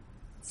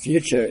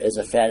 Future is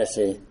a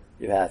fantasy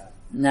you have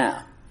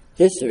now.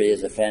 History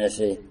is a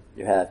fantasy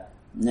you have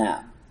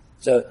now.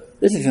 So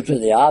this is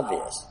completely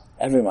obvious.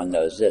 Everyone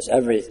knows this.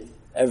 Every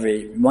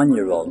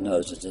 1-year-old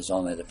knows that there's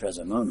only the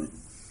present moment.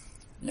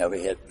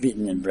 We get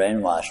beaten and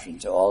brainwashed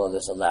into all of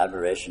this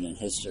elaboration in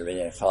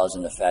history and cause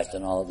and effect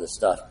and all of this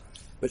stuff,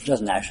 which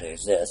doesn't actually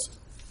exist.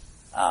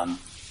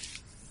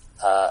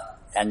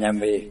 And then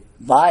we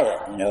buy it.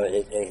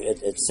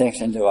 It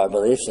sinks into our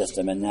belief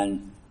system, and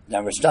then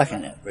we're stuck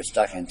in it. We're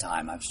stuck in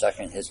time. I'm stuck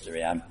in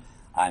history. I'm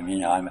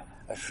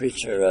a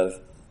creature of,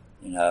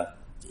 the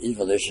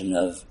evolution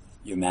of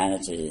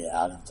humanity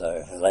out of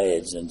the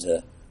Glades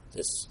into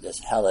this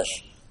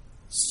hellish,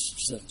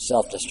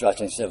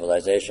 self-destructing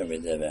civilization we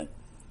live in.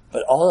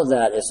 But all of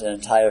that is an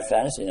entire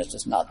fantasy, and it's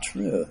just not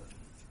true.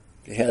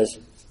 Because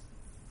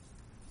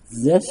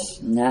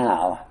this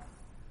now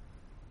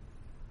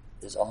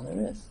is all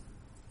there is.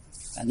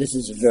 And this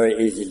is very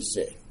easy to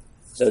see.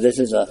 So this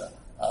is an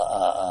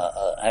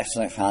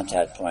excellent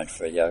contact point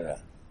for yoga.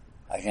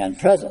 Again,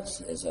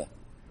 presence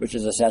which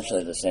is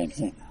essentially the same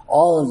thing.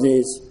 All of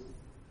these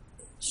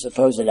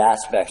supposed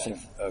aspects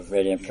of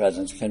radiant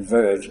presence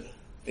converge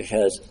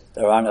because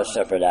there are no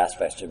separate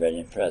aspects to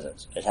radiant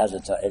presence. It has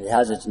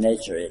its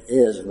nature. It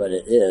is what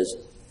it is,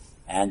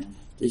 and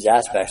these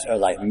aspects are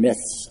like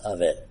myths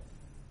of it,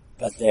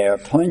 but they are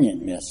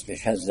poignant myths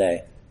because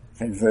they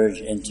converge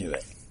into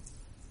it.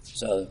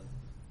 So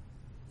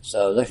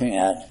looking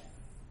at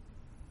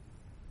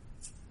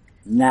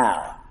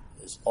now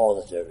is all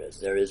that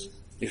there is.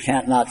 You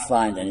can't not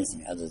find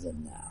anything other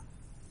than now.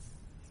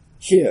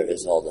 Here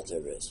is all that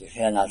there is. You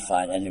cannot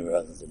find anywhere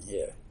other than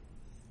here.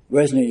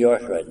 Where's New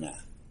York right now?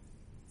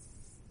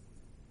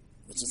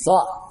 It's a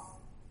thought.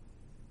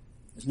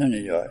 There's no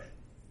New York.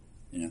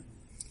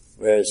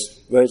 Where's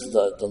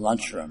the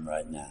lunchroom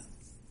right now?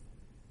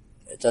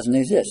 It doesn't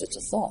exist. It's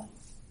a thought.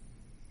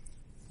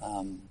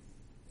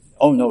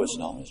 Oh no, it's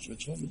not.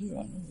 It's over there.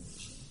 I know.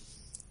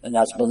 And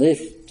that's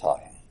belief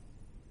talking.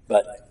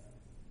 But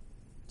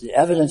the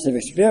evidence of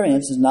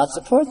experience does not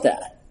support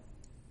that.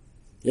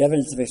 The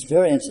evidence of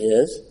experience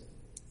is,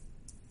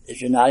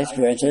 if you're not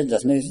experiencing it, it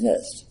doesn't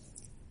exist.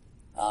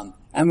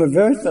 And we're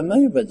very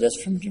familiar with this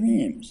from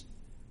dreams.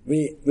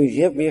 We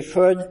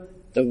accord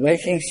the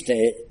waking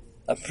state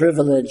a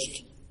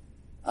privileged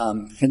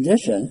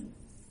condition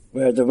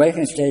where the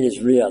waking state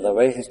is real, the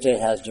waking state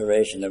has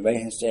duration, the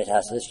waking state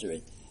has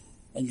history.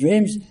 In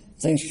dreams,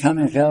 things come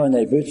and go, and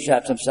they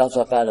bootstrap themselves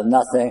up out of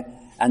nothing,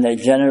 and they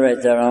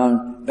generate their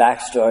own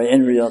backstory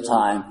in real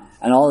time,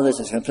 and all of this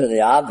is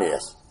completely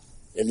obvious,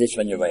 at least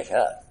when you wake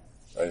up,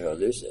 or you're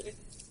lucid.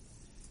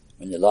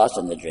 When you're lost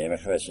in the dream,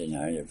 of course,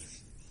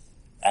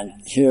 and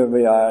here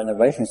we are in the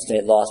waking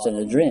state, lost in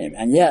a dream.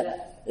 And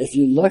yet, if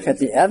you look at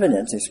the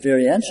evidence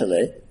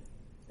experientially,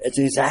 it's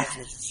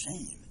exactly the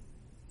same.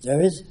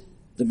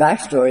 The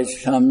backstories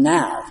come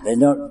now.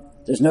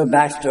 There's no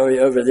backstory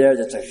over there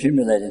that's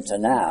accumulating to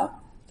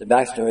now. The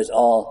backstories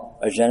all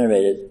are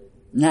generated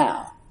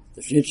now.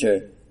 The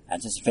future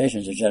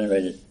anticipations are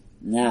generated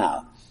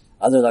now.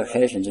 Other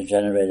locations are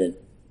generated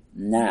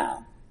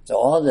now. So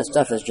all of this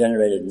stuff is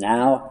generated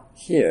now,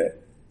 here.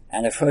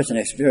 And of course,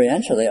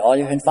 experientially, all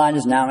you can find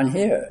is now and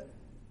here.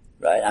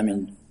 Right? I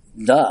mean,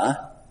 duh.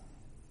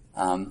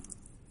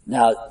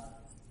 Now,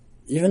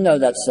 even though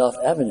that's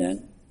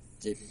self-evident,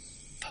 the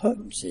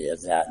potency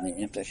of that and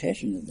the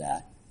implication of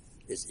that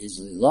is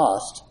easily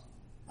lost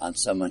on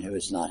someone who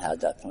has not had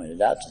that pointed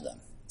out to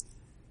them.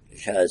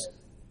 Because,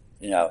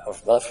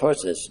 of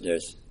course there's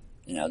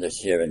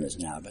here and there's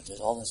now, but there's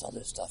all this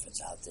other stuff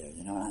that's out there,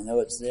 and I know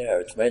it's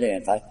there, it's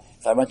waiting. If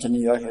I went to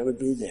New York, it would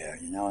be there,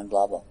 and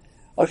blah, blah.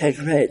 Okay,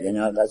 great,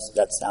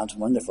 that sounds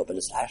wonderful, but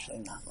it's actually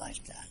not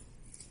like that.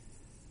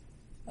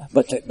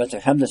 But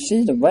to come to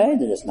see the way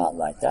that it's not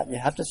like that, you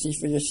have to see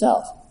for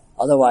yourself.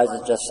 Otherwise,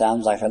 it just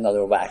sounds like another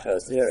wacko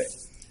theory.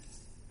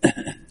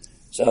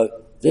 So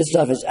this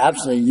stuff is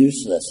absolutely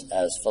useless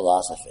as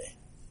philosophy.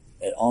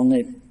 It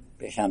only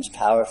becomes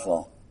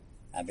powerful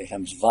and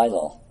becomes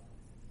vital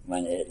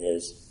when it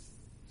is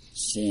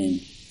seen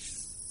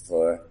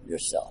for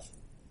yourself.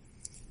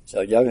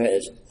 So yoga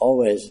is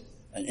always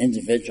an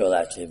individual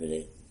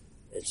activity.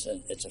 It's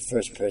a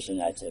first-person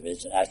activity.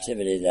 It's an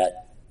activity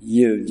that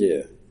you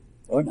do,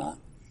 or not.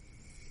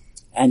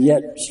 And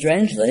yet,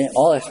 strangely,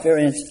 all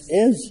experience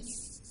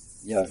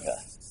is yoga.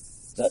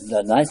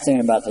 The nice thing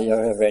about the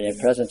yoga of radiant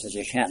presence is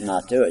you can't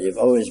not do it. You've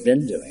always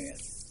been doing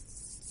it.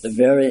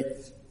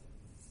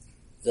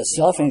 The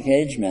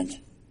self-engagement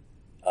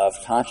of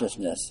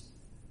consciousness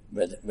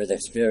with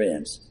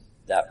experience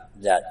that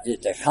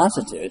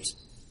constitutes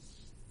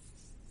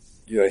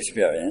your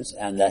experience,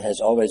 and that has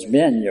always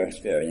been your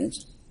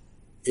experience,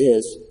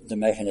 is the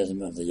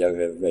mechanism of the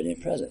yoga of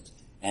radiant presence,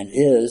 and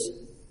is,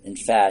 in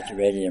fact,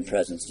 radiant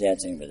presence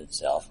dancing with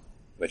itself,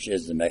 which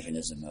is the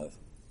mechanism of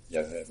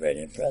yoga of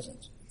radiant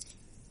presence.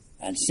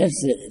 And since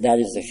that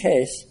is the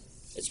case,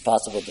 it's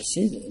possible to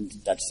see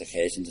that that's the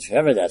case and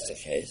discover that's the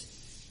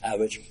case, at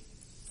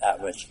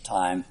which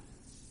time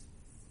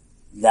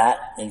that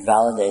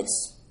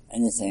invalidates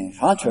anything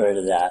contrary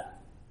to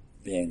that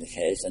being the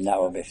case, and that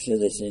will be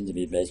clearly seen to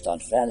be based on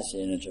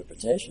fantasy and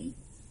interpretation,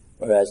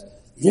 whereas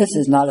this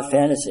is not a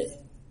fantasy.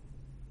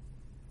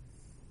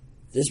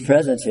 This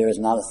presence here is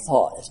not a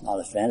thought, it's not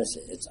a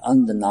fantasy, it's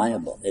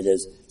undeniable, it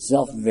is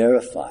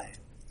self-verifying.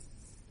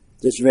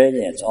 This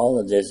radiance, all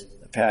of these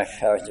apparent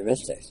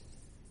characteristics,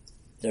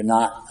 they're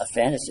not a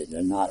fantasy,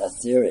 they're not a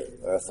theory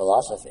or a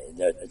philosophy,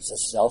 it's a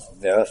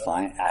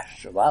self-verifying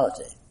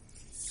actuality.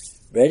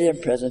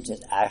 Radiant presence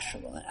is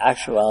actual, and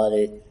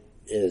actuality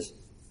is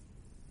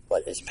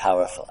what is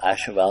powerful.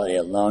 Actuality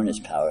alone is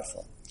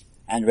powerful.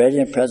 And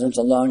radiant presence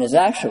alone is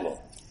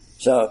actual.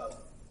 So,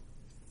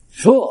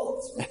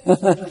 cool.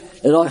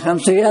 It all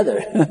comes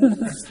together.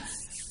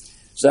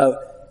 So,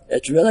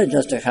 it's really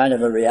just a kind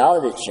of a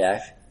reality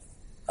check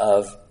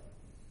of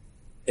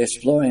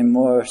exploring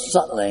more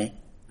subtly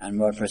and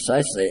more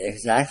precisely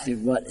exactly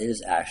what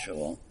is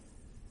actual,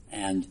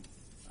 and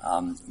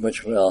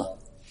which will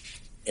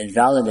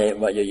invalidate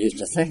what you're used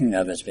to thinking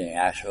of as being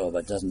actual,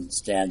 but doesn't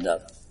stand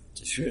up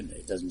to scrutiny.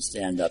 It doesn't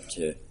stand up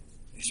to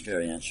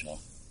experiential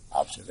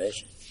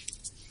observation.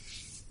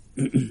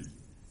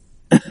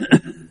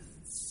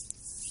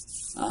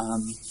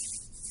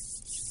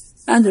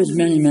 And there's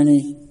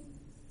many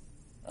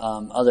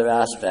other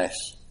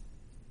aspects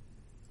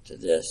to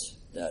this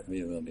that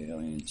we will be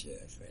going into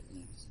at great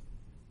length.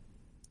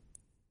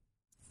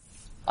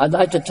 I'd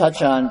like to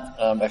touch on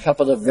a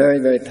couple of very,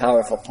 very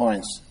powerful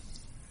points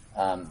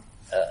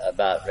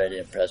about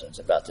radiant presence,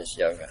 about this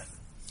yoga.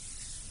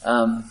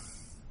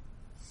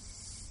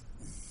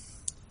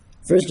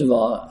 First of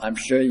all, I'm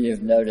sure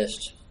you've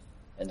noticed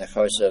in the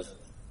course of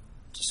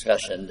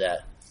discussion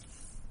that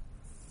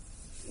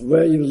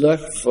where you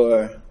look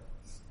for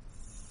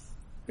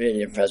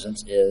radiant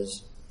presence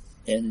is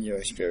in your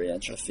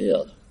experiential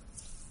field.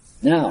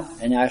 Now,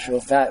 in actual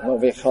fact,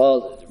 what we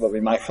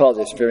might call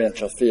the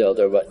experiential field,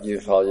 or what you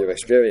call your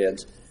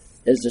experience,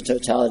 is the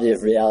totality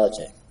of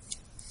reality.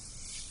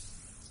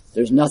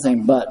 There's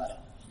nothing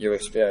but your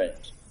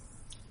experience,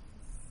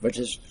 which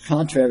is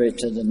contrary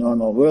to the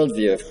normal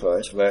worldview, of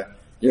course, where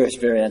your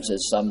experience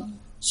is some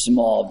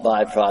small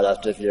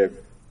byproduct of your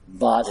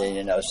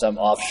body, some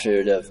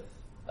offshoot of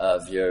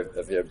your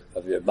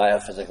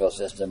biophysical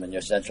system and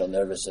your central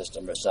nervous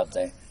system or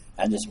something,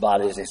 and this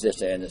body is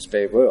existing in this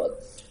big world.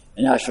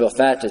 In actual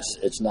fact,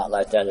 it's not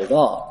like that at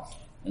all.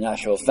 In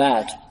actual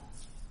fact,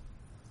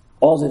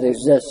 all that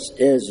exists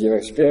is your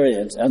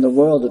experience, and the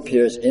world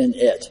appears in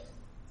it.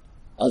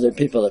 Other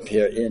people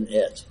appear in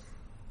it.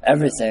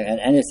 Everything and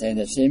anything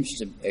that seems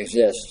to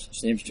exist,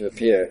 seems to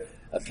appear,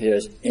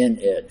 appears in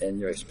it, in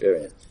your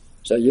experience.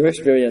 So your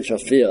experiential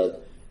field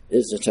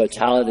is the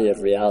totality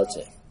of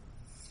reality.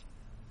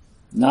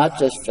 Not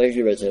just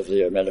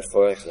figuratively or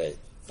metaphorically,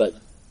 but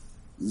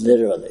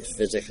literally,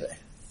 physically.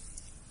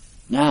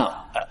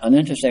 Now, an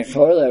interesting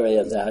corollary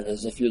of that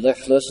is if you look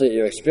closely at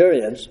your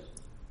experience,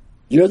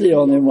 you're the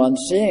only one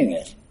seeing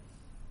it.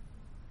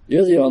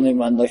 You're the only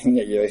one looking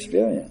at your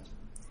experience.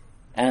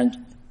 And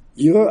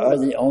you are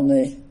the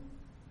only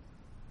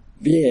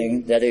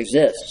being that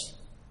exists.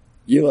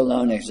 You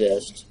alone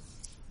exist.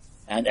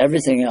 And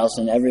everything else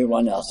and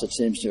everyone else that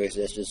seems to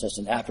exist is just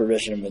an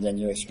apparition within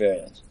your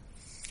experience.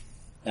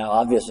 Now,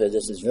 obviously,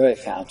 this is very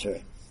counter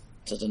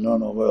to the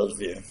normal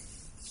worldview.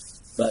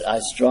 But I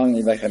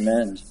strongly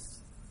recommend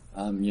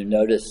you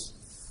notice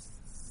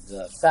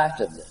the fact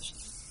of this.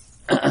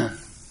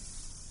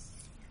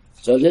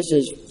 So this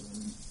is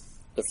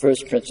the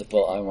first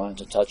principle I wanted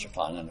to touch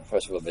upon, and of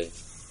course we'll be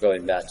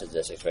going back to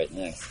this at great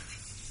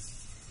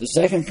length. The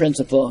second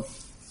principle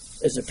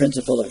is the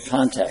principle of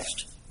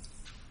context.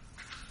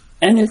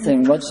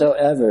 Anything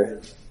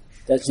whatsoever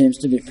that seems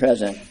to be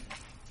present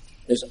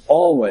is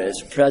always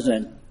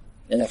present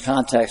in a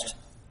context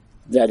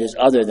that is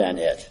other than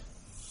it.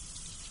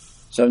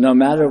 So no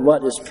matter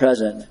what is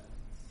present,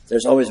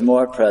 there's always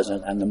more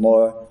present, and the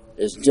more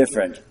is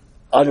different,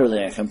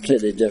 utterly and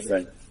completely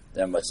different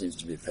than what seems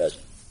to be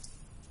present.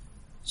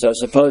 So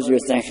suppose you're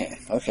thinking,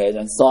 okay,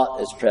 then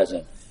thought is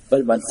present.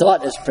 But when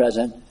thought is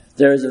present,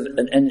 there is a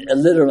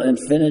literal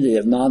infinity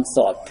of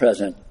non-thought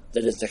present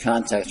that is the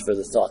context for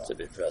the thought to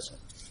be present.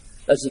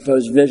 Let's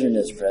suppose vision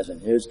is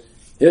present. Here's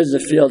the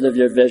field of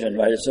your vision,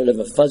 right? It's sort of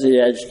a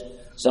fuzzy-edged,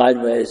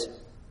 sideways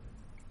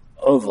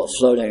oval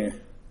floating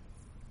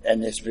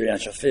in the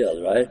experiential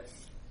field, right?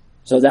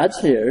 So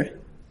that's here,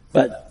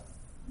 but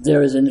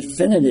there is an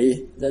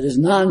infinity that is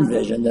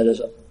non-vision, that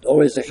is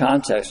always the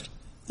context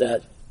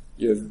that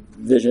your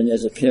vision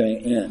is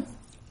appearing in.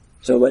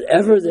 So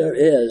whatever there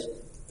is,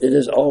 it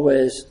is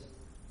always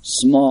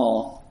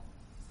small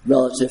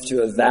relative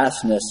to a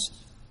vastness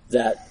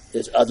that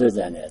is other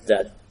than it,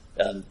 that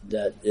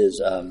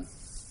is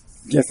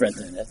different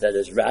than it, that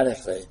is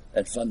radically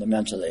and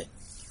fundamentally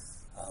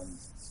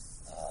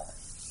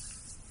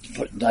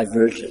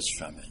diverges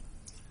from it.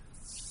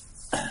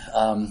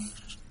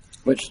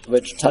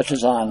 Which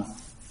touches on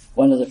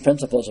one of the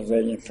principles of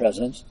radiant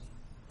presence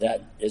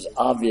that is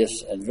obvious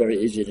and very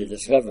easy to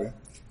discover,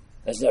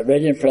 is that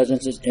radiant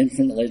presence is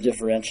infinitely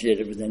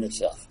differentiated within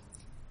itself.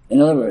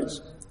 In other words,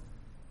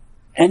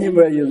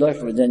 anywhere you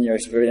look within your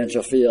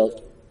experiential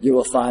field, you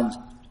will find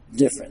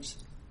difference.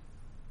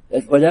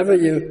 If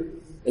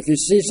you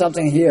see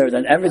something here,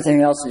 then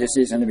everything else that you see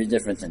is going to be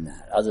different than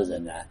that, other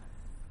than that.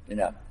 You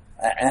know.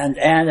 And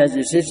as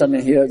you see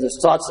something here, there's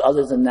thoughts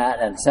other than that,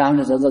 and sound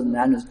is other than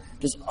that, and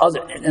just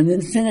an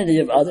infinity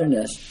of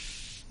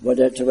otherness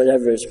to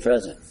whatever is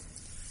present.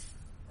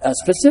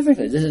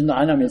 Specifically,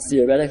 I don't mean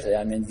theoretically,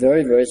 I mean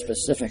very, very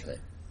specifically.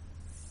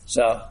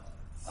 So,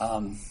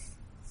 at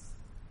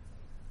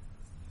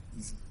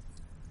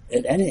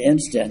any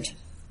instant,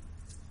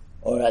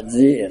 or at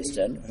the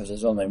instant, because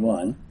there's only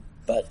one,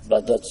 but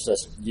let's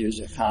just use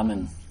a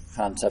common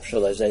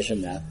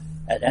conceptualization now.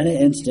 At any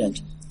instant,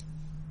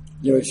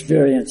 your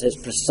experience is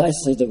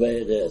precisely the way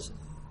it is.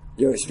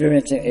 You're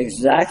experiencing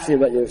exactly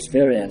what you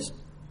experience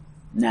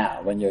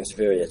now when you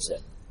experience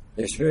it.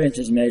 The experience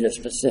is made of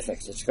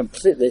specifics. It's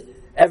completely,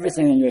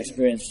 everything in your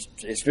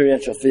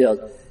experiential field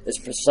is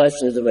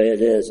precisely the way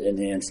it is in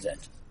the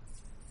instant.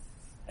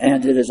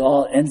 And it is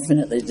all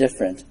infinitely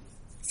different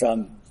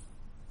from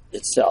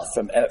itself,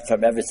 from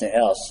everything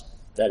else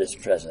that is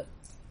present.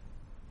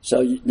 So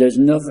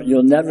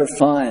you'll never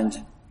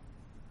find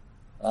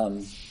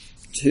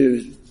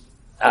two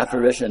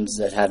apparitions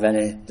that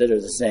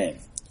are the same.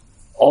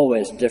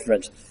 Always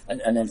different,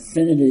 an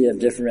infinity of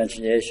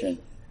differentiation.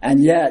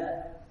 And yet,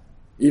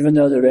 even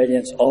though the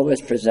radiance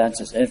always presents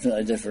as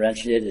infinitely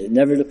differentiated, it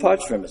never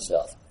departs from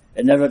itself.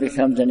 It never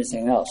becomes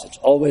anything else. It's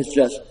always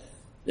just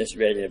this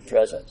radiant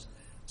presence.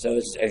 So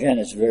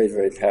it's very,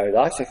 very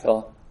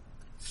paradoxical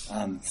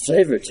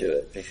flavor to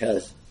it,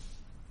 because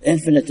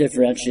infinite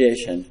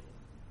differentiation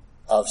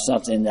of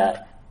something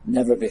that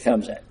never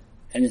becomes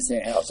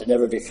anything else. It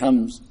never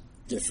becomes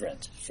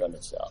different from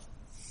itself.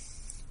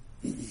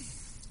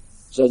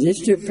 So these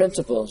two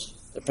principles,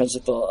 the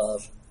principle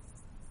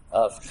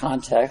of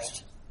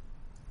context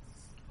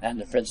and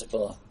the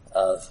principle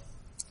of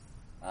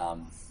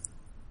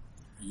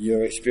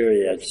your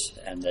experience,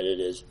 and that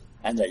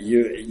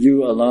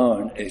you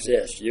alone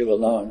exist. You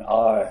alone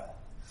are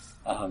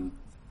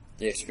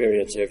the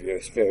experience of your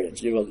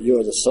experience. You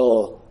are the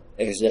sole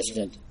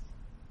existent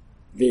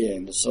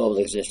being, the sole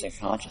existent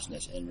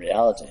consciousness in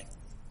reality,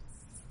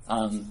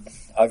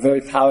 are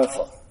very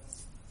powerful.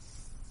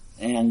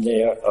 And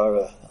they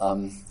are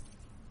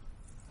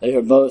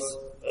both,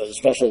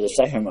 especially the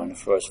second one,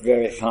 of course,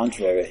 very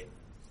contrary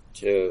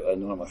to a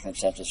normal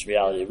consensus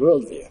reality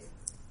worldview.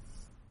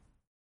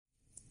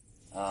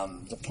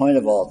 The point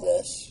of all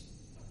this,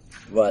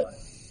 what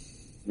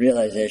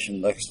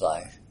realization looks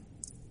like,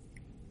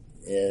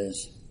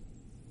 is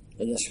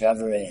the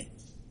discovery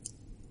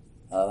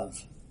of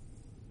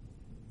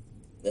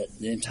that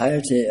the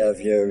entirety of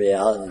your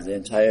reality, the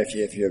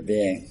entirety of your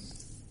being,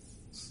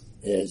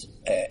 is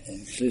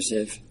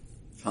inclusive,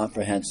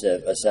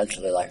 comprehensive,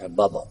 essentially like a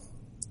bubble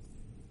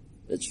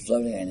that's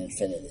floating in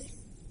infinity,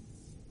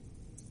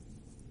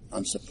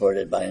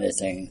 unsupported by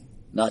anything,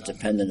 not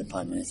dependent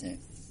upon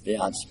anything,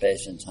 beyond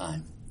space and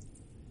time.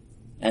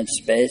 And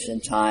space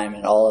and time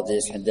and all of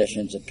these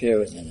conditions appear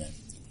within it.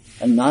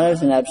 And not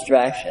as an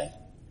abstraction,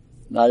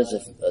 not as a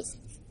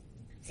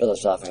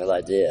philosophical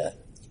idea,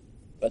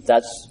 but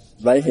that's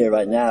right here,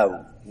 right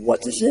now,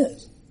 what this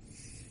is.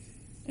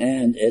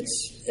 And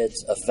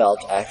it's a felt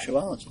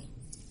actuality.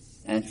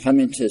 And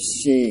coming to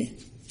see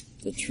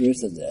the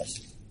truth of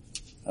this,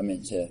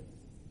 coming to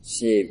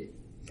see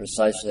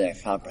precisely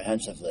and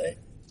comprehensively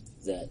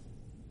that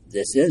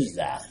this is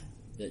that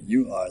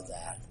you are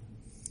that,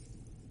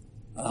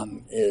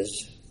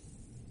 is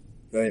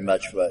very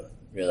much what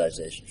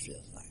realization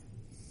feels like.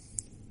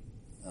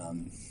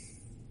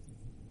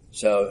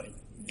 So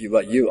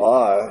what you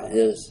are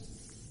is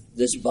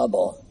this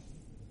bubble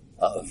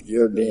of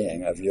your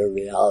being, of your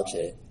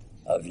reality,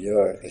 of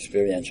your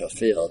experiential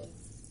field,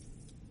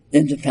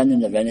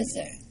 independent of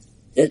anything.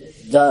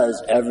 It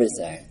does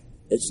everything.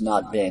 It's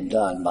not being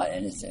done by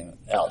anything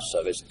else.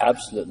 So it's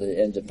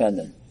absolutely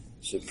independent,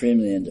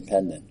 supremely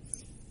independent,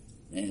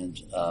 and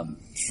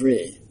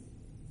free,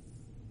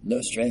 no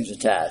strings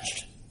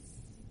attached,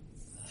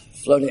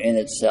 floating in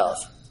itself,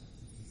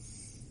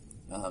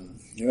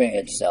 doing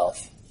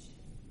itself,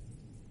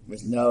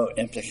 with no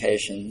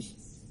implications,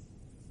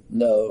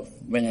 no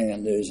winning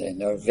and losing,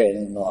 no gain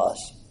and loss,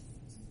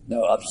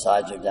 no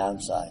upsides or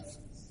downsides.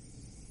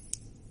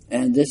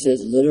 And this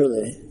is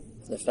literally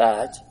the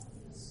fact,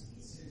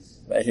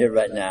 right here,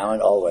 right now,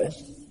 and always.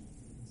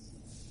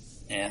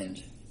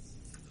 And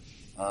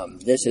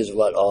this is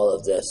what all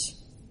of this,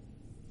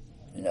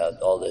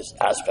 all these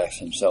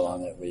aspects and so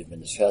on that we've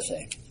been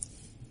discussing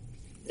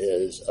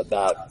is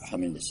about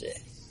coming to see,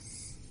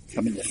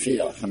 coming to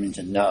feel, coming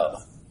to know.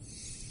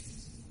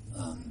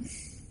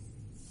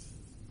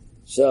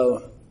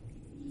 So,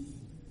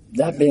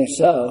 that being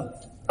so,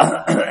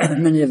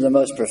 many of the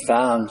most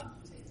profound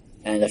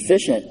and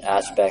efficient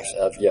aspects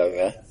of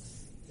yoga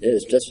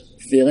is just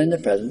feeling the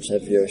presence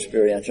of your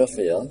experiential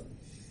field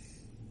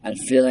and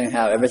feeling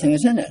how everything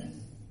is in it.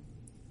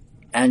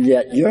 And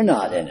yet you're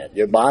not in it.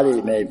 Your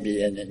body may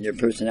be in it, your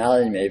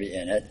personality may be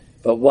in it,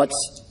 but what's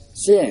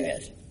seeing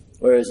it?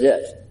 Where is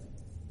it?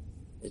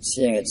 It's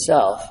seeing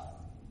itself,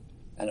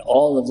 and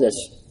all of this,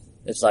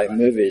 it's like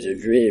movies or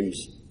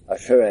dreams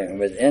occurring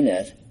within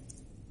it,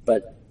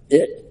 but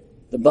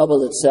the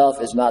bubble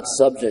itself is not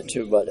subject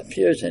to what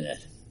appears in it.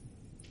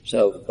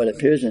 So what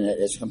appears in it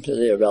is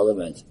completely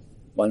irrelevant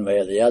one way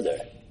or the other.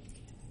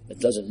 It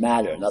doesn't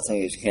matter.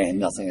 Nothing is gained,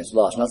 nothing is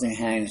lost. Nothing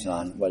hangs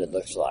on what it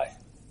looks like.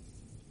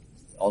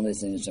 The only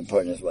thing that's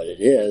important is what it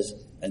is,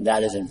 and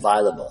that is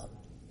inviolable.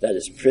 That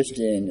is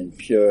pristine and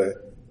pure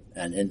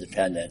and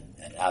independent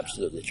and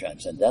absolutely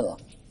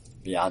transcendental,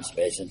 beyond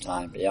space and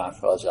time, beyond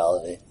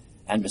causality,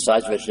 and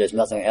besides which there's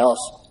nothing else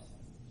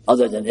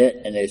other than it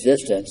in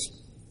existence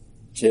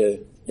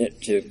to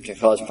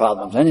cause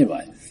problems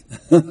anyway.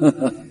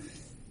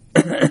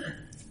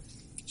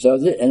 So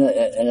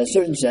in a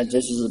certain sense,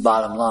 this is the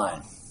bottom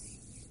line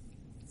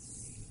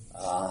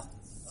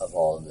of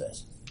all of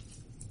this.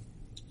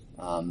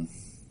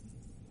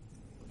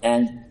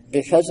 And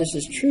because this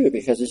is true,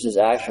 because this is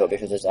actual,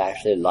 because it's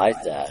actually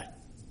like that,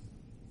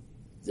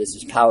 this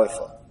is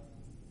powerful.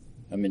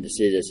 To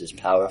see this is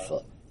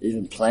powerful.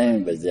 Even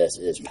playing with this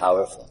is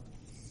powerful.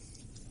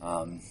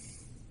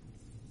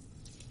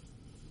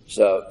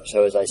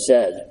 So as I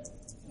said,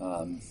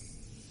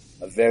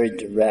 a very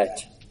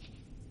direct,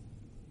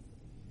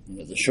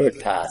 the short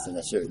path in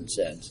a certain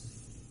sense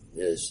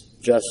is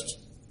just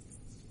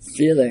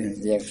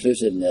feeling the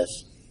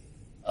inclusiveness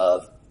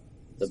of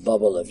the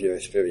bubble of your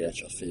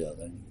experiential field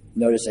and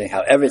noticing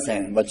how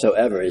everything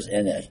whatsoever is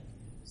in it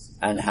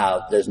and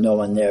how there's no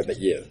one there but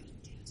you.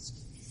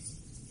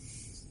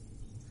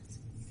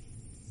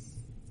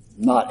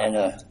 Not in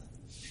a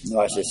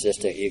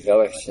narcissistic,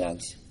 egoic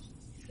sense,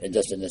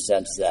 just in the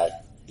sense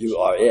that you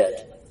are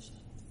it,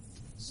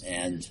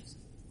 and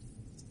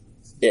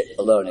it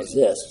alone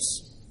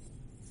exists.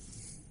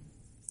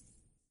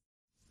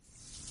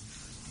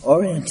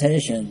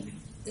 Orientation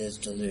is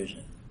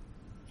delusion.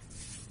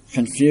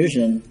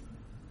 Confusion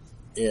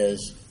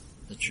is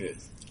the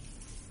truth.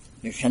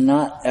 You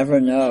cannot ever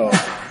know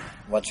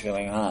what's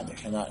going on. You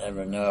cannot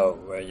ever know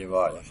where you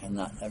are. You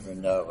cannot ever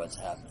know what's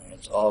happening.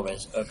 It's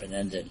always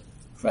open-ended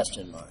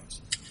question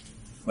marks.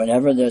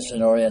 Whenever there's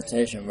an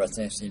orientation where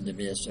things seem to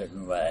be a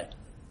certain way,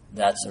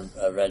 that's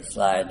a red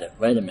flag that,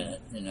 wait a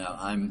minute,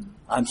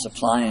 I'm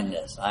supplying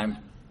this. I'm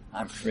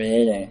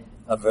creating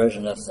a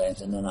version of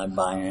things, and then I'm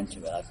buying into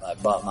it. I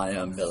bought my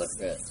own bill of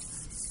goods.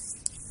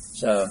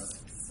 So,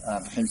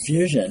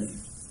 confusion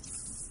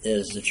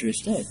is the true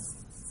state.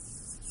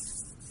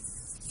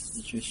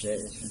 The true state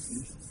is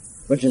confusion,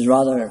 which is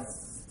rather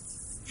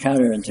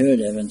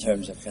counterintuitive in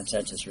terms of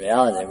consensus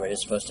reality, where you're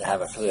supposed to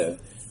have a clue.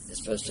 You're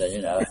supposed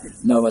to,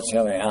 know what's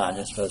going on.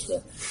 You're supposed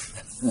to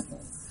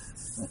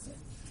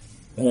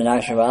But in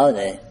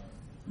actuality,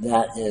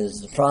 that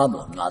is the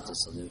problem, not the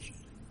solution.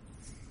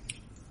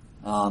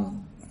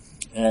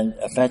 And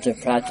effective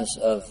practice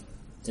of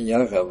the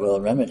yoga will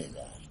remedy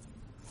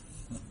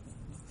that.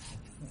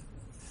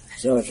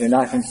 So if you're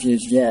not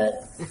confused yet,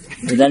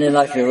 with any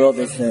luck you will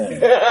be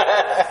soon.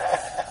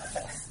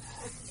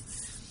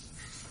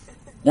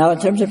 Now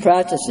in terms of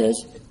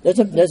practices,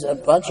 there's a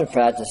bunch of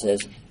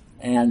practices,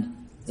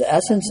 and the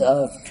essence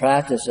of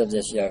practice of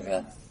this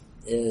yoga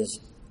is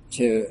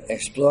to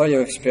explore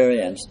your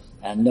experience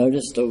and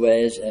notice the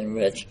ways in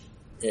which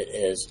it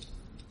is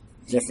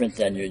different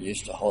than you're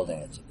used to holding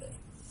it to be.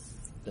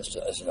 Just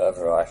as an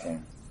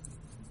overarching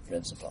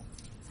principle.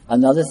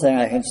 Another thing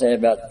I can say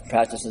about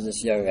practice of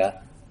this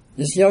yoga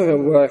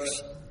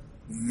works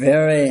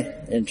very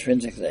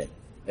intrinsically.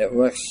 It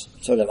works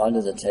sort of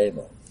under the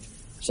table.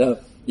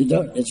 So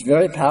it's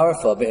very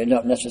powerful, but you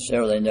don't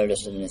necessarily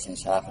notice that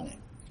anything's happening.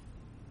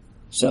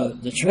 So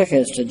the trick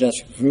is to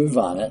just groove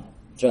on it,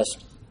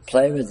 just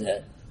play with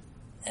it,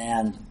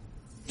 and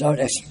don't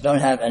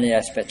have any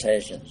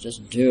expectations.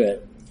 Just do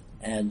it,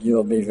 and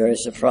you'll be very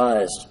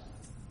surprised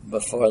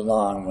before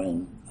long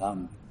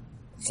when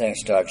things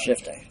start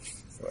shifting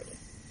for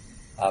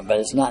you. But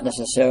it's not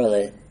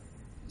necessarily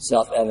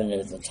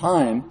self-evident at the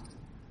time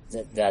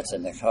that that's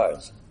in the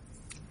cards.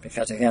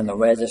 Because again, the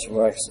way this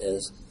works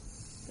is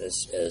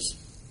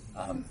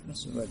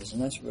what's the word? There's a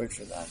nice word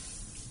for that.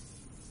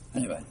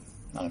 Anyway,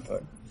 not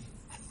important.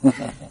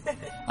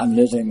 I'm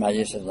losing my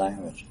use of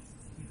language.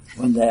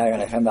 One day I'm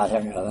going to come out here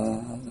and go,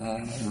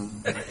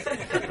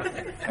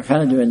 I'm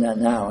kind of doing that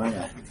now, aren't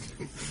I?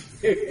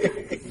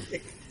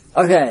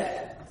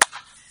 Okay.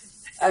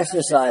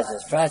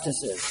 Exercises,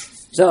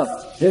 practices. So,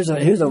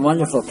 here's a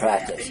wonderful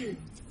practice.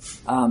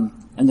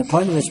 And the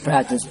point of this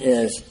practice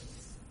is,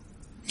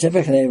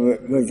 typically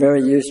we're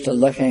very used to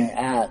looking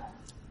at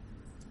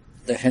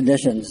the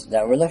conditions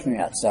that we're looking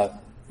at. So,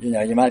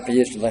 you might be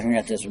used to looking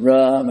at this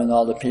room and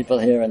all the people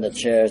here and the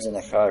chairs and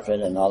the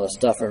carpet and all the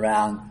stuff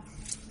around.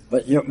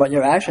 But what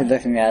you're actually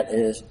looking at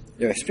is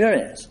your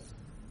experience.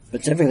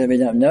 But typically we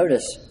don't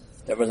notice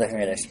that we're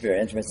looking at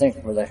experience. We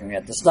think we're looking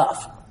at the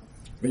stuff.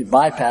 We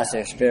bypass the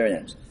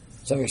experience.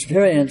 So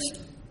experience,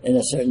 in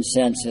a certain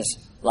sense, is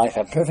like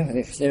a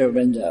perfectly clear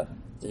window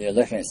that you're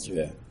looking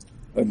through.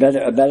 Or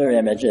a better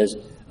image is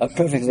a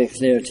perfectly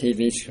clear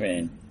TV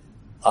screen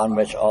on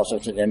which all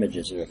sorts of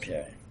images are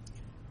appearing.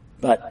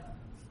 But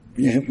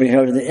we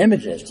go to the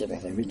images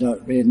typically.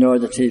 We ignore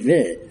the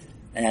TV,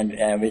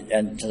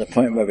 and to the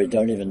point where we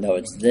don't even know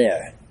it's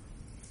there.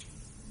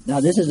 Now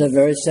this is a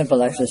very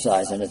simple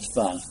exercise and it's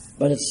fun,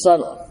 but it's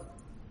subtle.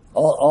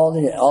 All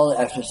the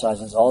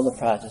exercises, all the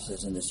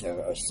practices in this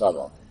yoga are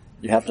subtle.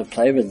 You have to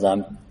play with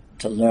them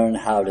to learn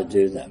how to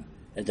do them.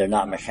 And they're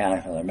not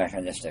mechanical or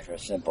mechanistic or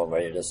simple,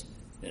 where you just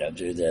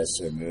do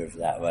this or move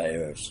that way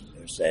or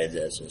say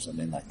this or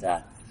something like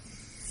that.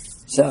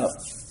 So,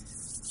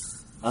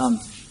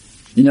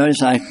 you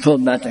notice I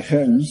pulled back the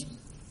curtains.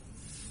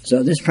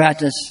 So this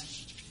practice,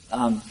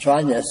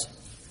 try this.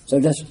 So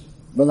just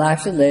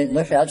relaxedly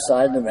look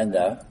outside the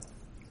window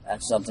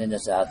at something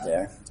that's out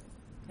there,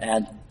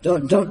 and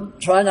don't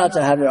try not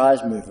to have your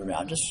eyes move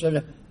around. Just sort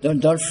of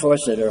don't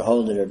force it or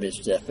hold it or be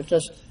stiff, but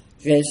just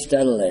gaze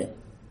steadily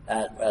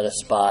at a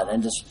spot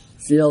and just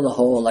feel the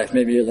whole, like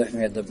maybe you're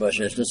looking at the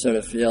bushes, just sort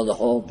of feel the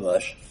whole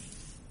bush.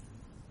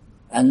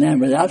 And then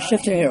without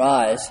shifting your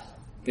eyes,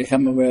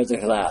 become aware of the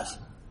glass.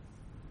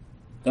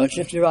 Don't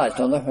shift your eyes,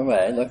 don't look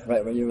away, look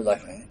right where you were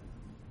looking.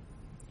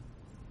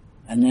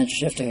 And then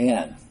shift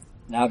again.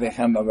 Now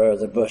become aware of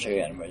the bush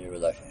again where you were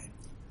looking.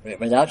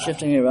 Without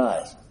shifting your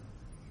eyes.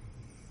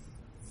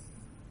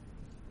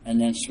 And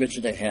then switch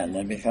it again,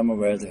 then become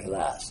aware of the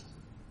glass.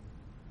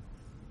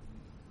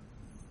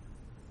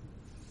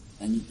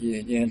 And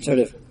you can sort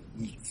of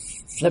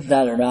flip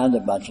that around a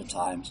bunch of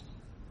times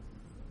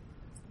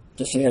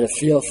just to get a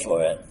feel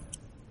for it.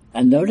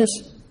 And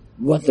notice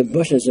what the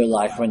bushes are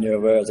like when you're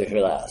aware of the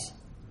glass.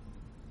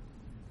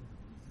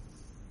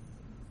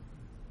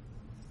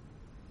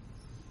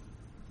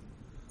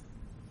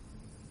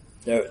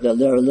 They have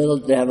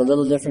a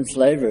little different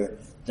flavor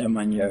than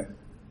when you're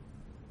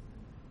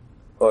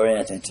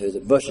orienting to the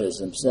bushes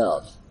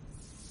themselves.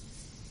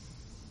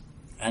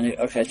 And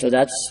okay, so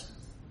that's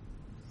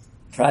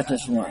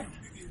practice one.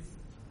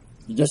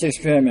 You just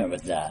experiment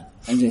with that.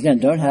 And again,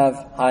 don't have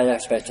high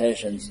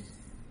expectations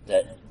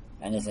that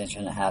anything's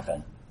going to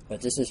happen.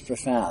 But this is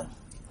profound.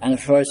 And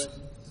of course,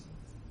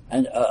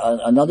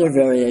 another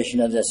variation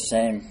of this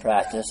same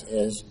practice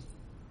is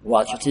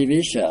watch a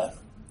TV show.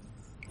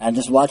 And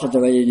just watch it the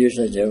way you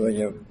usually do, where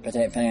you're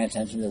paying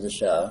attention to the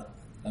show,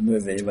 a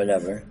movie,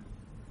 whatever.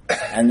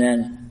 And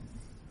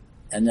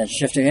then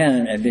shift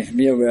again and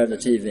be aware of the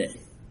TV.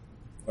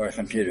 Or a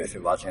computer, if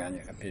you're watching on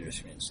your computer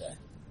screen, say.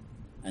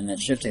 And then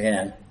shift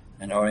again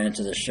and orient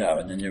to the show,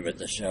 and then you're with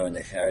the show and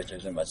the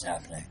characters and what's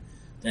happening.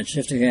 Then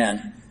shift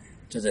again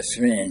to the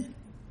screen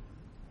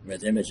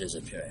with images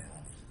appearing on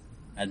it.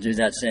 And do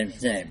that same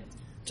thing.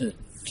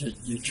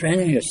 You're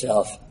training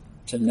yourself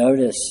to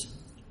notice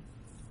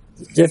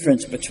the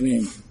difference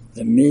between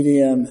the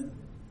medium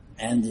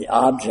and the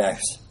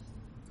objects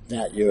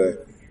that you're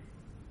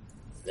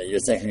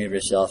thinking of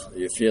yourself,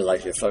 you feel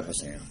like you're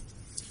focusing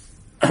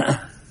on.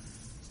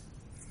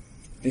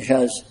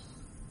 Because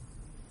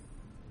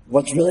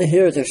what's really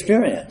here is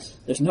experience.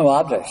 There's no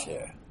objects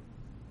here.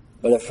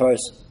 But of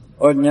course,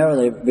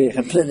 ordinarily we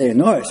completely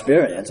ignore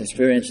experience.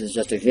 Experience is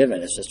just a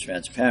given. It's just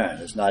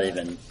transparent. It's not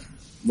even,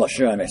 well,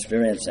 sure, I'm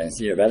experiencing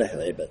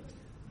theoretically, but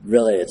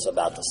really it's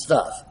about the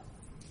stuff.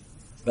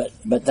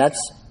 But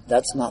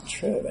that's not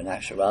true. In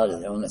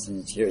actuality, the only thing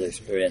that's here is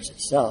experience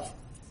itself,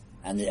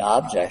 and the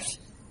objects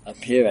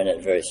appear in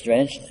it very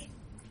strangely.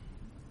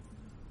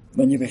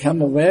 When you become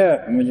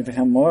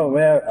more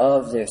aware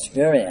of the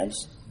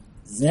experience,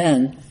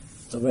 then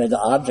the way the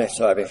objects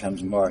are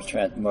becomes more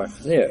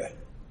clear.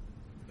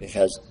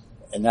 Because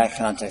in that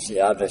context,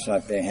 the objects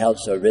aren't being held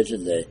so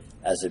rigidly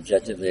as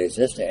objectively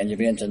existing, and you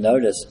begin to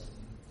notice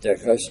their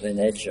ghostly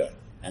nature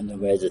and the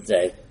way that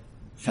they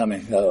come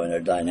and go and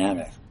are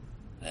dynamic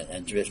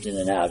and drift in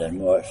and out and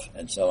morph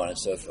and so on and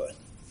so forth.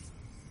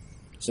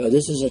 So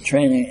this is a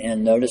training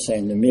in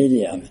noticing the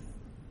medium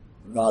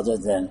rather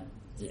than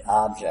the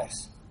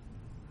objects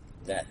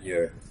that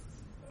you're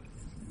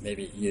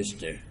maybe used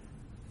to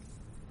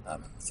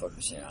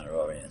focusing on or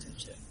orienting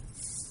to.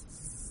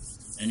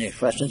 Any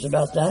questions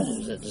about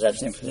that? Does that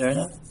seem clear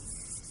enough?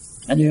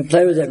 And you can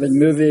play with it with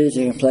movies,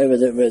 you can play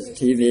with it with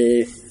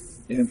TV,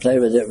 you can play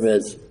with it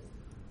with,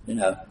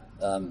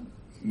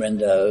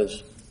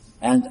 windows.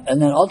 And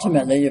then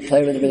ultimately you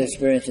play with it with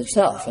experience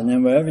itself. And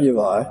then wherever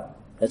you are,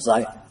 it's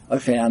like,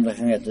 okay, I'm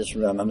looking at this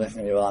room, I'm looking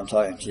at you while I'm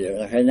talking to you.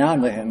 Okay, now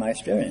I'm looking at my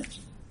experience.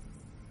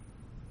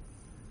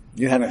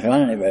 You haven't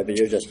gone anywhere, but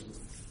you're just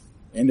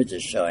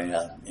images showing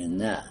up in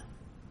that.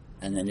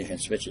 And then you can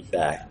switch it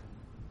back.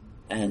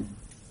 And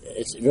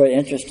it's very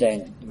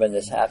interesting when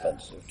this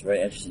happens. It's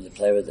very interesting to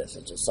play with this.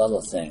 It's a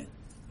subtle thing.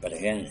 But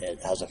again, it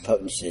has a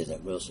potency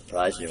that will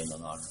surprise you in the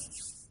long run.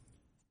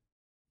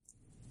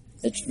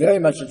 It's very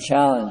much a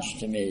challenge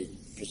to me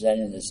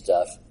presenting this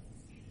stuff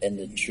in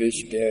the true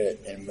spirit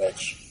in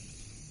which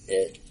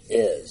it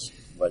is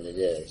what it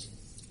is.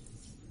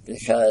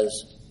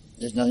 Because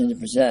there's nothing to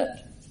present.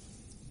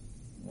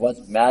 What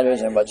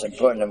matters and what's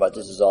important and what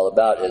this is all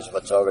about is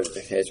what's already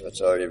the case, what's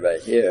already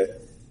right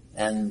here.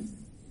 And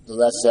the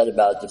less said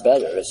about it, the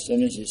better. As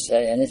soon as you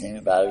say anything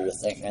about it or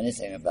think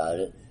anything about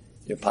it,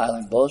 you're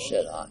piling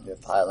bullshit on. You're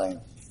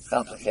piling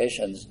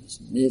complications,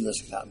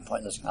 needless,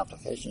 pointless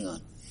complication on.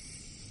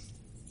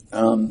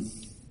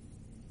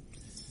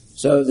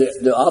 So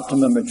the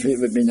optimum retreat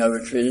would be no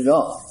retreat at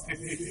all.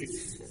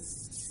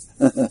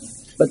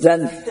 But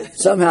then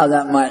somehow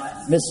that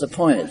might miss the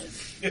point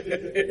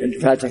in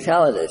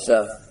practicality.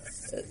 So,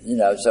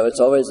 so it's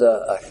always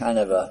a kind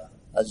of a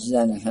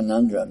Zen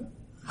conundrum.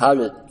 How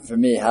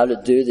to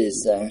do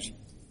these things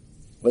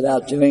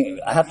without doing,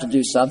 I have to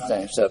do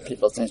something so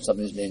people think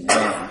something's being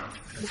done.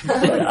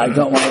 But I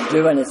don't want to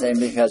do anything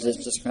because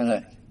it's just going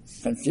to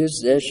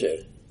confuse the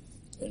issue,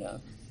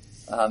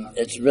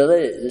 It's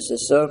really, this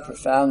is so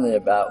profoundly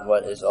about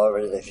what is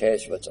already the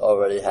case, what's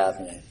already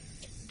happening.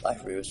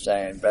 Like we were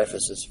saying in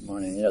breakfast this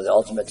morning, the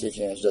ultimate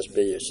teaching is just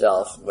be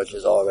yourself, which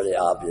is already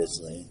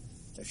obviously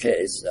the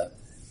case.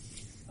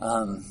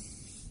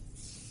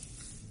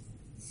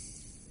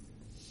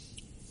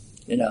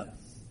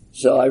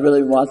 So I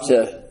really want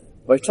to,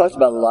 we've talked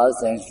about a lot of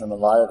things from a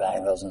lot of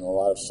angles and a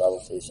lot of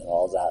subtleties and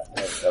all that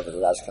over the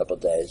last couple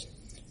of days.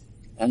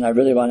 And I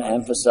really want to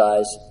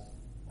emphasize,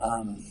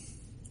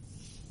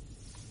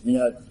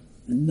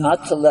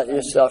 not to let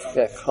yourself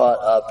get caught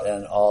up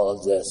in all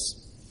of this,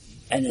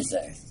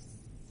 anything.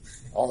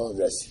 All of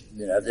this,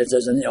 if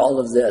there's any, all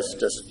of this,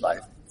 just like,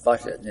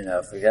 fuck it,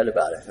 forget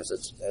about it, because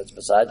it's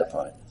beside the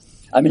point.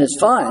 I mean, it's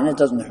fine, it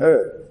doesn't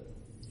hurt.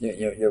 You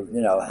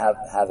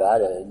have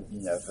at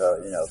it,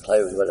 go,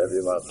 play with whatever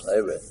you want to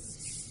play with.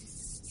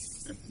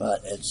 But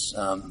it's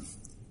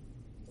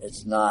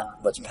not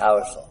what's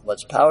powerful.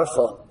 What's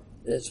powerful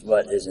is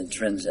what is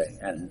intrinsic,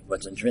 and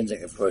what's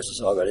intrinsic, of course,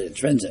 is already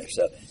intrinsic.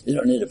 So you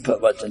don't need to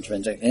put what's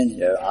intrinsic in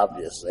here,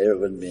 obviously, or it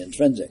wouldn't be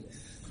intrinsic.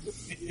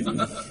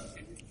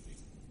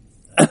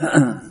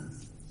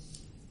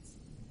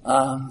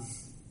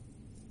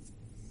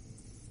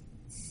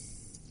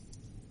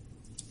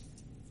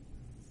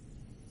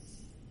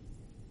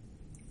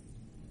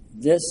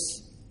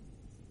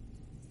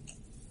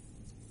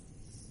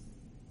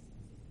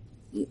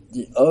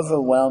 The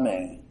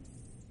overwhelming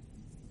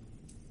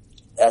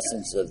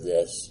essence of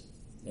this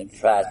in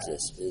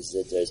practice is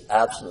that there's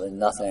absolutely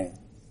nothing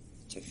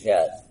to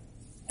get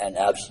and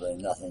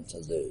absolutely nothing to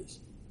lose.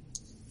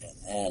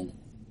 And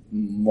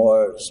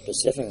more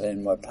specifically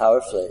and more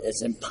powerfully,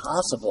 it's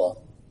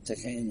impossible to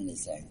gain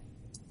anything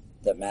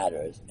that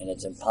matters, and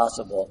it's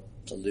impossible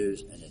to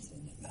lose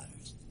anything that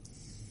matters.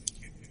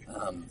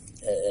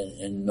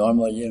 In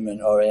normal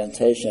human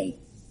orientation,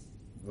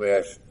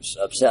 we're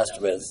obsessed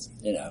with,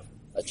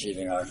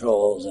 achieving our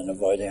goals and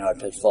avoiding our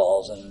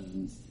pitfalls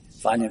and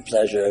finding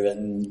pleasure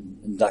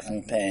and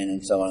ducking pain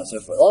and so on and so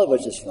forth, all of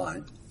which is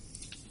fine.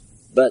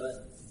 But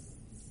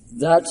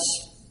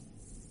that's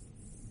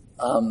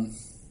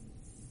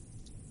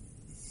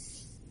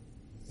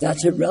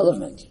that's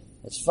irrelevant.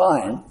 It's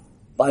fine.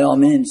 By all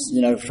means,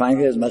 try and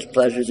get as much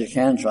pleasure as you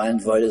can, try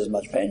and avoid as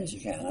much pain as you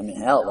can. I mean,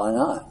 hell, why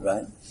not,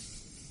 right?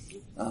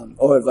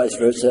 Or vice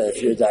versa,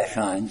 if you're that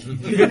kind.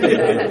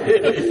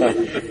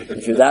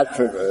 If you're that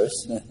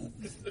perverse.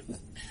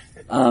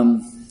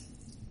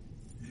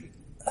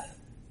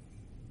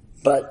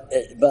 But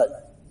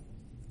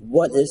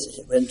what is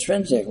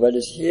intrinsic, what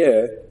is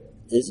here,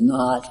 is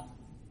not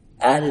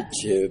added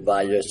to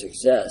by your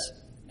success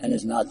and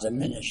is not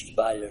diminished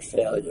by your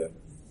failure.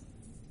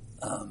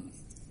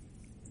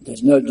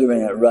 There's no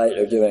doing it right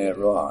or doing it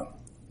wrong.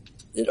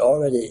 It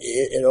already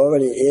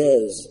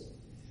is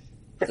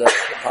the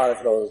pot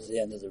of gold at the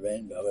end of the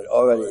rainbow. It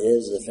already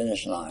is the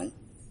finish line,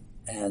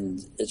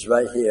 and it's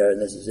right here, and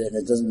this is it.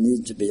 And it doesn't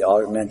need to be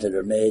augmented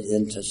or made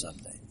into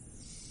something.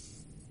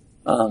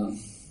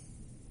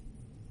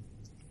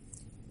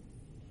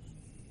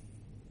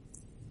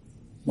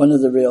 One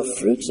of the real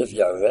fruits of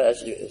yoga,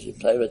 as you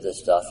play with this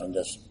stuff and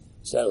just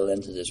settle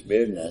into this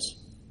weirdness,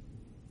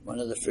 one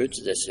of the fruits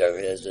of this yoga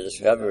is the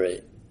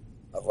discovery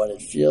of what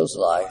it feels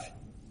like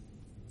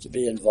to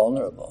be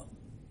invulnerable.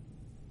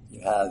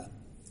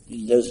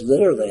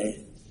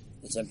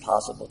 It's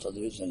impossible to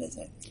lose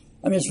anything.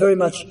 I mean, it's very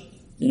much,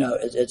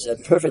 it's a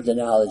perfect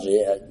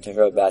analogy, to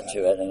go back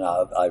to it, and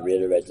I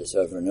reiterate this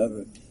over and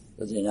over,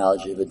 with the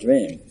analogy of a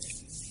dream.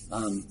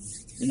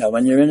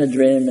 When you're in a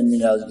dream and,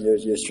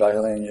 you're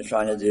struggling and you're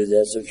trying to do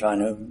this or trying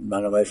to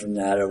run away from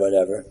that or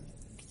whatever,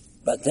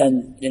 but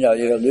then,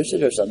 you're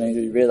lucid or something,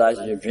 you realize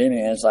that you're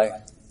dreaming and it's like,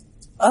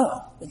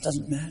 oh, it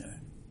doesn't matter.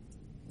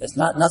 It's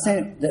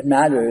nothing that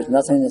matters,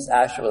 nothing that's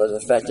actual is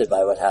affected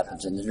by what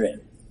happens in the dream.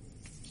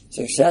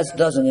 Success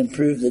doesn't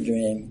improve the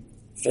dream,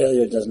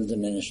 failure doesn't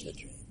diminish the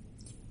dream.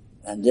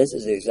 And this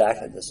is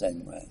exactly the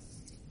same way.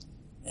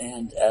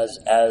 And as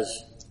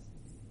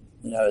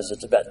the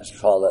Tibetans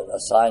call it, a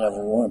sign of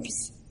warmth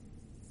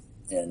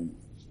in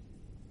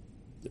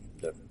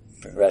the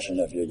progression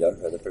of your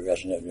yoga, the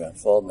progression of your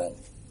unfoldment,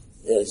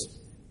 is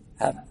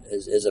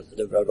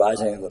the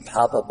arising of a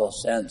palpable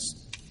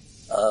sense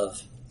of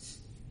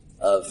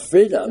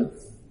freedom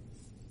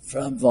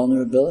from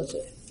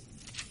vulnerability.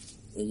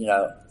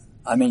 Your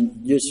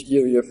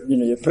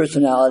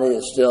personality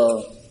is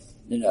still,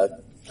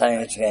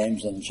 playing its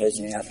games and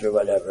chasing after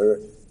whatever,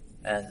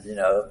 and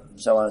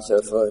so on and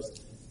so forth.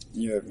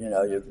 You're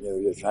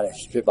trying to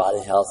keep your body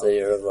healthy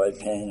or avoid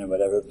pain or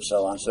whatever,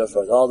 so on and so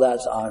forth. All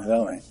that's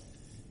ongoing,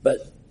 but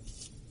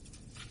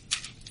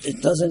it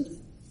doesn't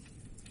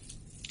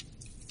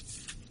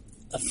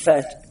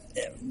affect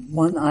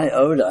one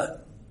iota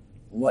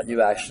what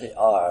you actually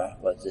are,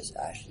 what this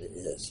actually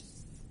is.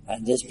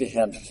 And this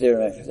becomes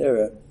clearer and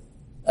clearer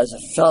as a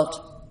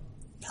felt,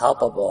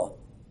 palpable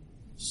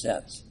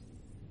sense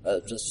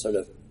of just sort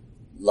of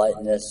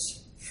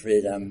lightness,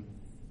 freedom,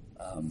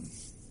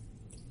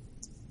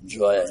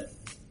 joy.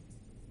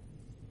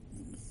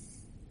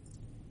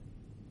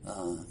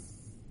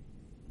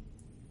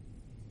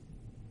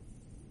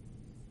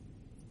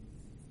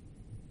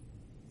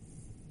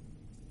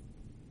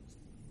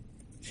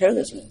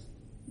 Carelessness,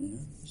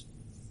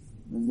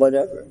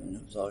 whatever,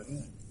 it's all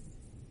good.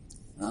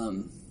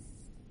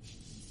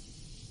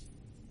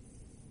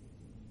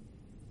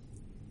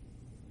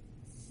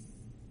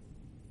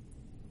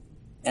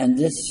 And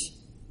this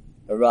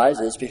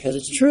arises because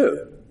it's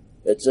true.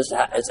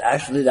 It's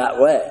actually that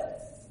way.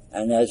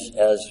 And as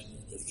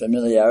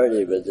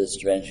familiarity with this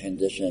strange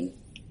condition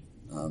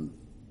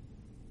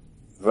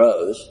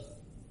grows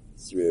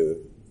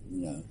through,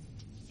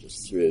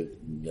 just through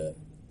the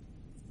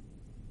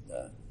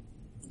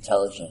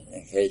intelligent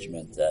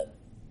engagement that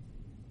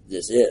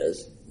this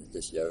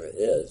yoga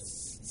is,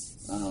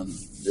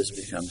 this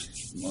becomes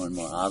more and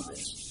more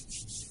obvious.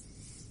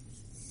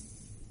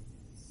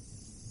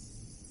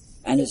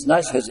 And it's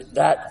nice because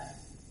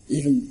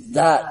even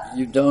that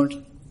you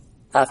don't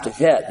have to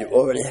get, you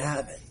already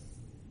have it.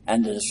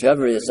 And the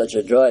discovery is such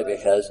a joy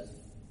because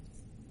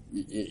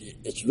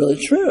it's really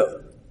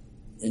true,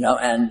 and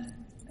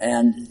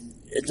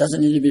it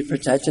doesn't need to be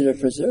protected or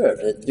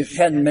preserved. You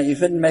couldn't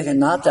make it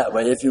not that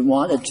way if you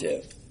wanted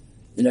to.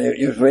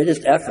 Your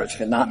greatest efforts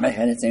could not make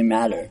anything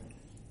matter.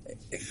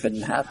 It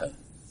couldn't happen.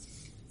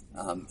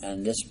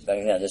 And this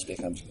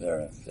becomes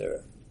clearer and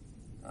clearer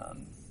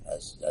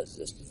as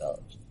this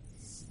develops.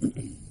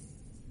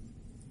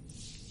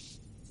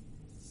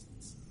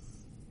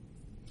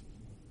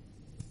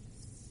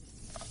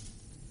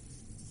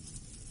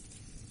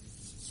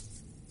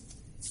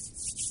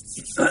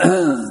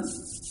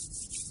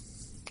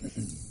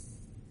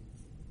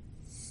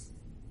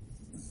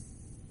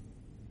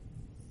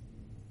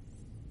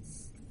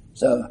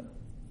 So,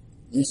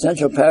 the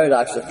essential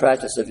paradox of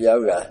practice of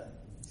yoga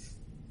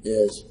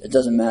is it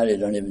doesn't matter, you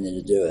don't even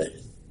need to do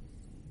it.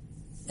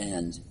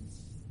 And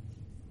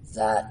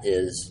that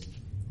is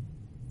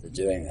the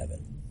doing of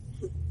it.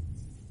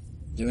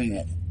 Doing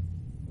it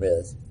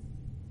with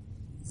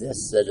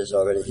this that is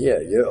already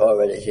here. You're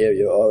already here,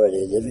 you're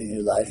already living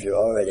your life, you're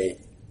already,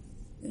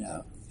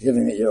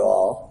 giving it your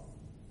all,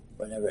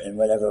 in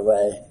whatever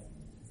way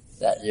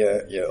that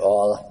you're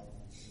all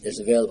is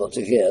available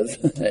to give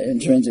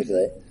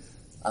intrinsically,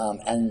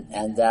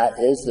 and that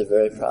is the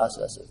very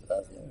process of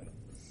yoga.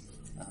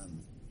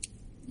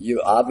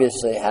 You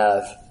obviously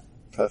have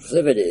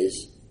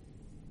proclivities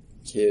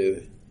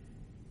to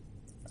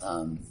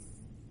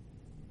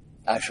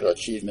actual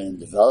achievement and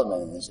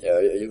development in this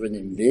area. You wouldn't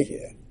even be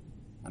here.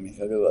 I mean,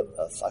 go to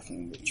a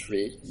fucking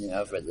retreat,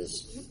 for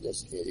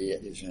this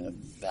idiot who's going to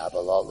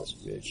babble all this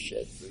weird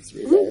shit for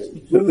 3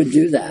 days. Who would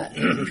do that?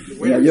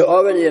 You're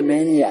already a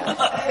maniac.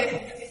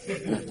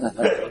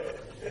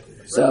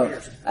 So,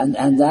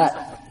 and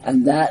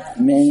that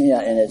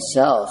mania in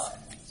itself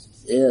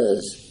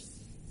is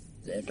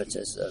the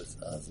impetus of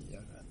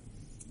yoga.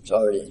 It's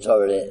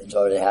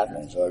already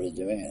happening. It's already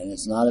doing it, and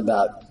it's not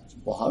about,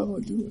 well, how do I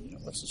do it?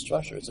 What's the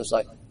structure? It's just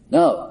like,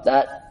 no,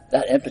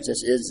 that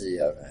impetus is the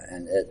yoga,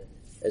 and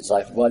it's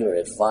like water.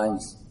 It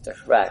finds the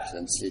cracks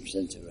and seeps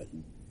into it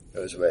and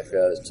goes where it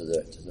goes to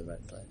the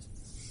right place.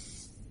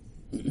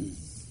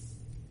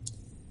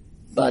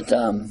 But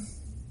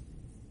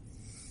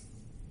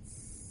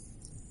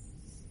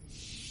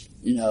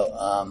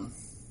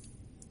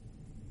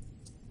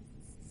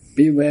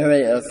be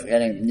wary of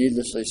getting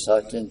needlessly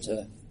sucked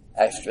into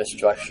extra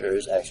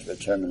structures, extra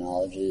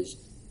terminologies,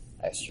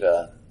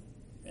 extra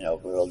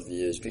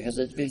worldviews, because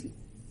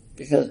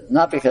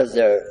not because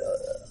they're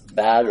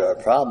bad or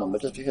a problem,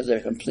 but just because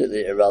they're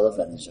completely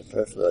irrelevant and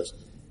superfluous,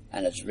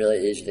 and it's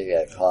really easy to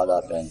get caught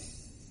up in,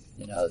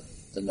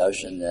 the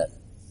notion that,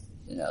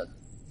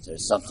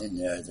 there's something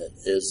there that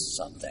is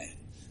something,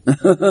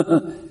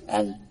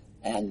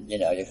 and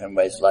you can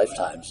waste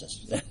lifetimes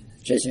just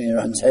chasing your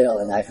own tail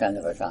in that kind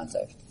of a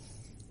context.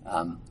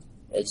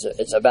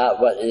 It's about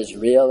what is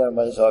real and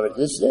what is already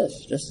just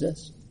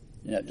this,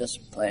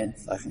 just plain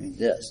fucking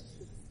this.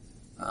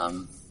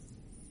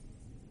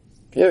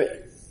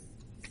 Period.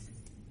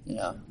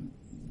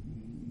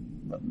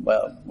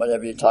 Well,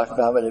 whatever you talk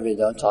about, whatever you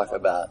don't talk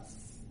about,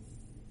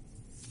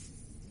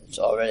 it's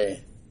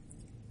already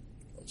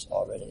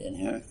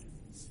inherent.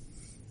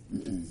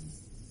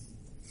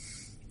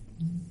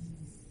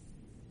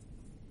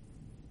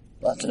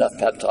 That's enough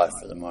pep talk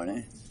for the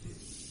morning.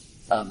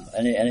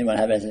 Anyone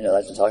have anything they'd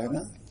like to talk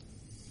about?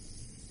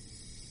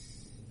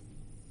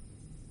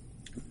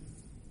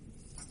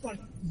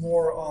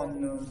 More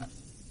on,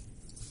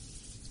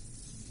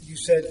 you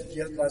said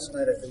last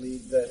night, I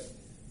believe, that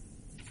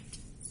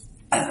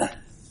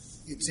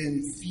it's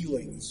in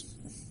feelings.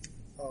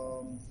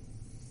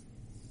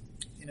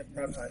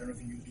 Perhaps, I don't know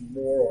if you do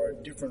more or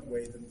a different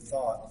way than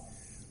thought.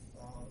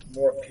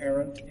 More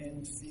apparent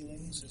in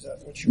feelings? Is that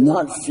what you're...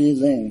 Not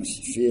feelings,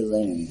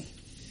 feeling.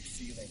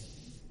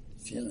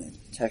 Feeling.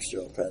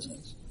 Textual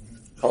presence.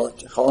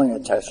 Calling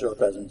it textual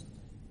presence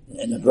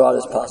in the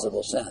broadest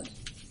possible sense.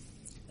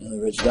 In other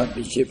words, don't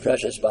be too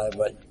precious by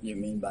what you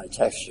mean by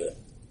texture.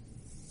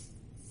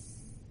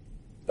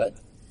 But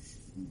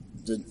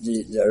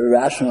the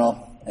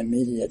irrational,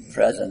 immediate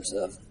presence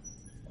of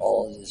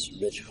all of these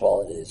rich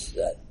qualities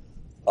that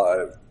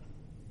are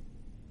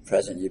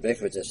present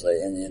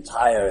ubiquitously in the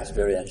entire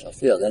experiential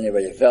field.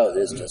 Anywhere you go,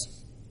 there's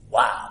just,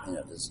 wow,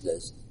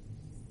 there's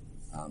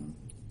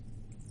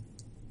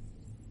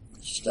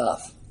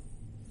stuff,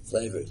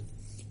 flavors.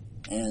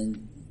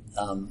 And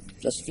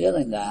just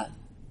feeling that,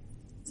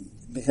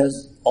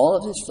 because all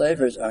of these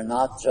flavors are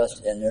not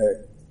just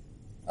inert,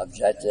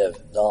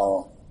 objective,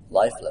 dull,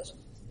 lifeless.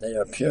 They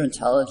are pure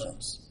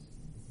intelligence.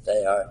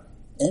 They are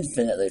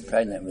infinitely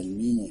pregnant with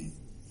meaning,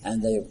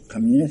 and they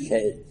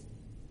communicate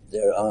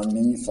their own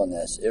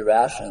meaningfulness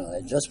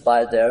irrationally just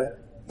by their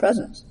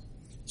presence.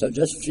 So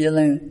just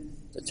feeling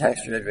the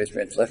texture of your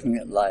experience, looking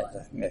at light,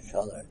 looking at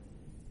color,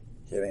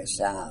 hearing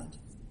sound,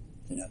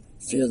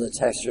 feel the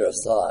texture of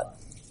thought.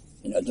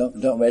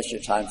 Don't waste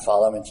your time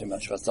following too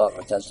much what thought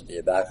pretends to be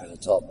about, because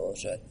it's all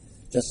bullshit.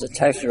 Just the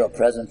textural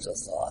presence of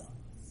thought,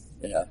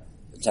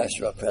 the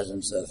textural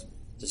presence of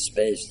the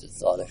space that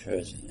thought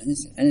occurs in.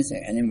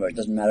 Anything, anywhere, it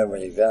doesn't matter where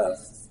you go.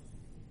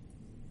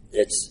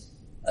 It's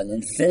an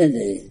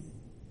infinity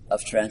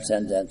of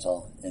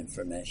transcendental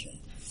information.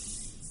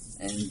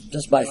 And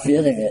just by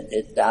feeling it,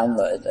 it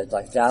downloads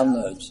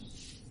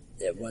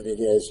what it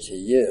is to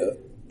you,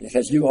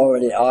 because you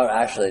already are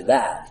actually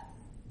that.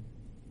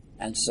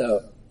 And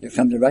so you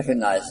come to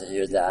recognize that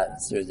you're that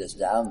through this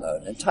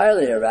download,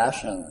 entirely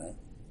irrationally,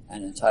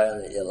 and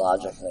entirely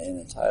illogically, and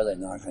entirely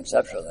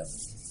non-conceptually.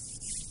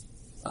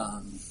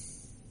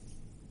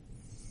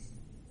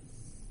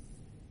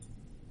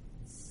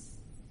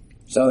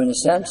 So in a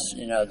sense,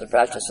 the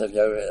practice of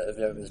yoga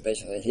is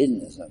basically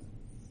hedonism,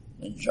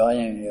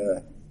 enjoying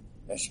your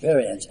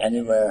experience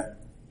anywhere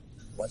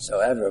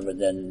whatsoever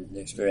within the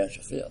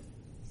experiential field.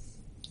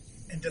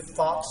 And do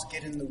thoughts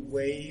get in the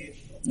way?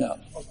 No.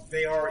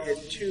 They are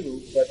it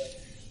too, but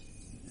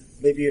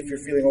maybe if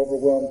you're feeling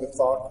overwhelmed with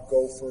thought,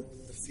 go for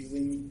the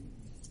feeling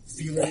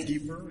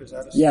deeper? Is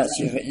that a Yes,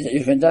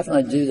 you can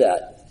definitely do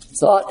that.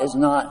 Thought is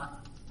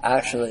not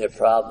actually a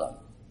problem,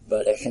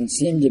 but it can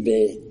seem to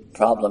be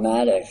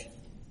problematic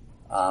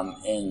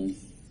in,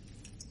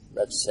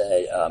 let's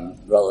say,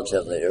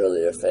 relatively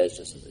earlier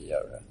phases of the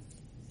yoga,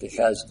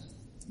 because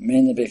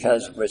mainly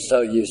because we're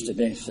so used to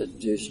being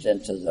seduced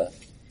into the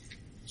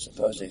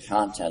supposed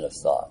content of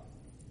thought.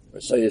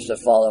 We're so used to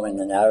following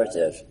the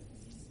narrative.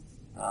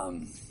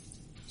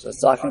 So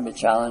thought can be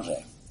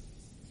challenging.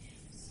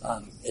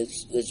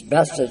 It's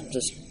best to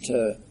just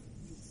to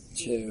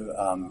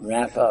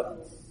ramp up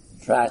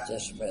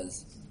practice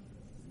with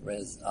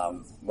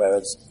where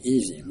it's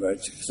easy, where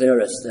it's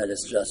clearest that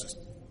it's just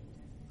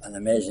an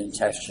amazing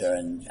texture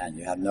and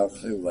you have no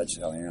clue what's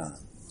going on.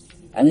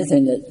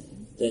 Anything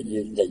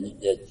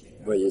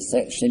where you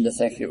seem to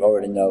think you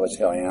already know what's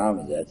going on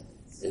with it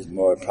is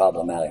more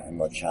problematic and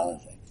more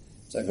challenging.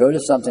 So go to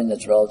something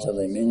that's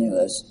relatively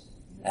meaningless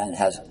and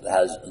has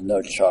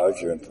no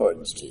charge or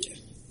importance to you,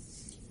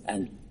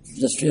 and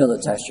just feel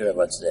the texture of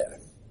what's there.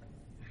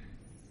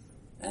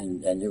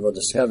 And you will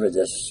discover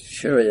this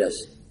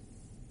curious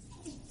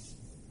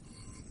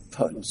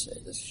potency,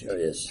 this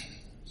curious,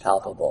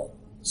 palpable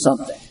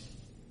something,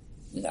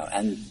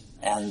 and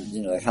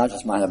the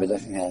conscious mind will be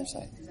looking at it and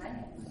saying,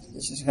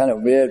 this is kind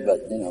of weird,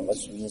 but,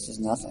 this is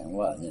nothing,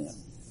 what.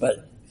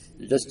 But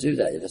you just do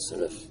that, you just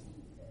sort of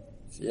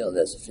feel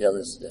this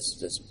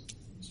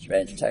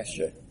strange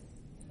texture,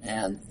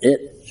 and it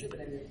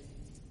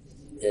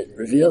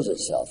reveals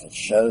itself, it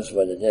shows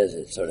what it is,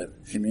 it sort of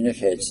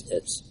communicates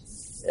its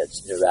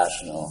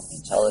irrational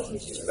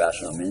intelligence, its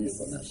irrational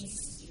meaningfulness.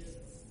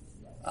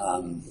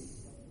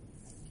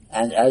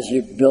 And as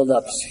you build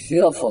up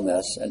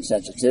skillfulness and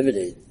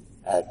sensitivity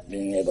at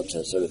being able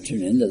to sort of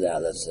tune into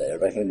that, let's say, or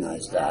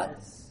recognize that,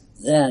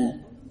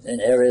 then in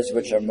areas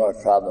which are more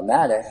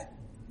problematic,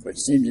 which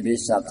seem to be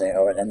something,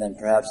 and then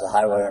perhaps the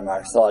high water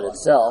mark thought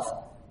itself,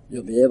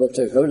 you'll be able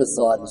to go to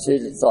thought and see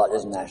that thought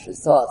isn't actually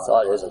thought.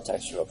 Thought is a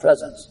textual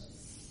presence.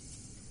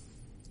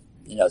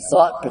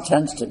 Thought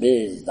pretends to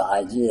be the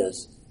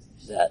ideas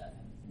that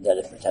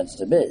it pretends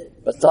to be.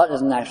 But thought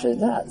isn't actually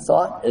that.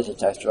 Thought is a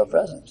textual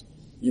presence.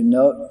 You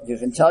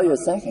can tell you're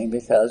thinking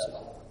because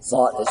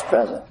thought is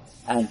present.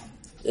 And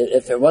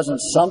if it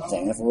wasn't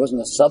something, if it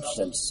wasn't a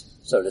substance,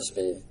 so to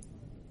speak,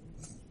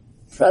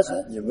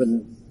 present, you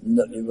wouldn't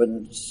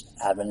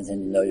have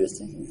anything to know you're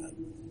thinking of.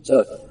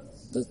 So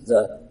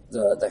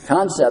the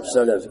concept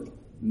sort of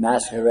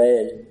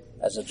masquerade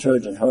as a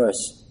Trojan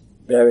horse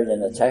buried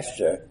in a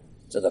texture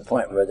to the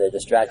point where they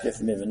distract you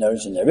from even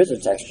noticing there is a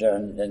texture,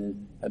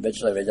 and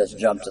habitually we just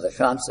jump to the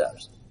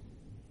concepts.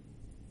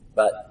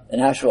 But in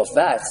actual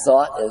fact,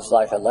 thought is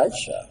like a light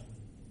show.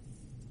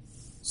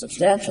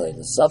 Substantially,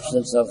 the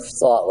substance of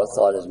thought, what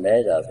thought is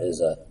made of,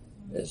 is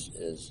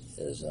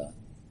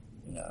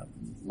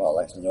more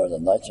like the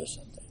northern lights or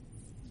something.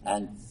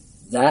 And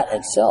that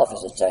itself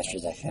is a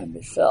texture that can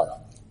be felt.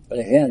 But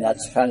again,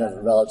 that's kind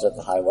of relative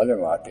to high water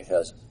mark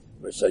because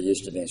we're so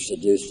used to being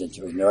seduced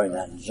into ignoring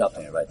that and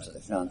jumping right to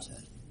the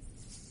content.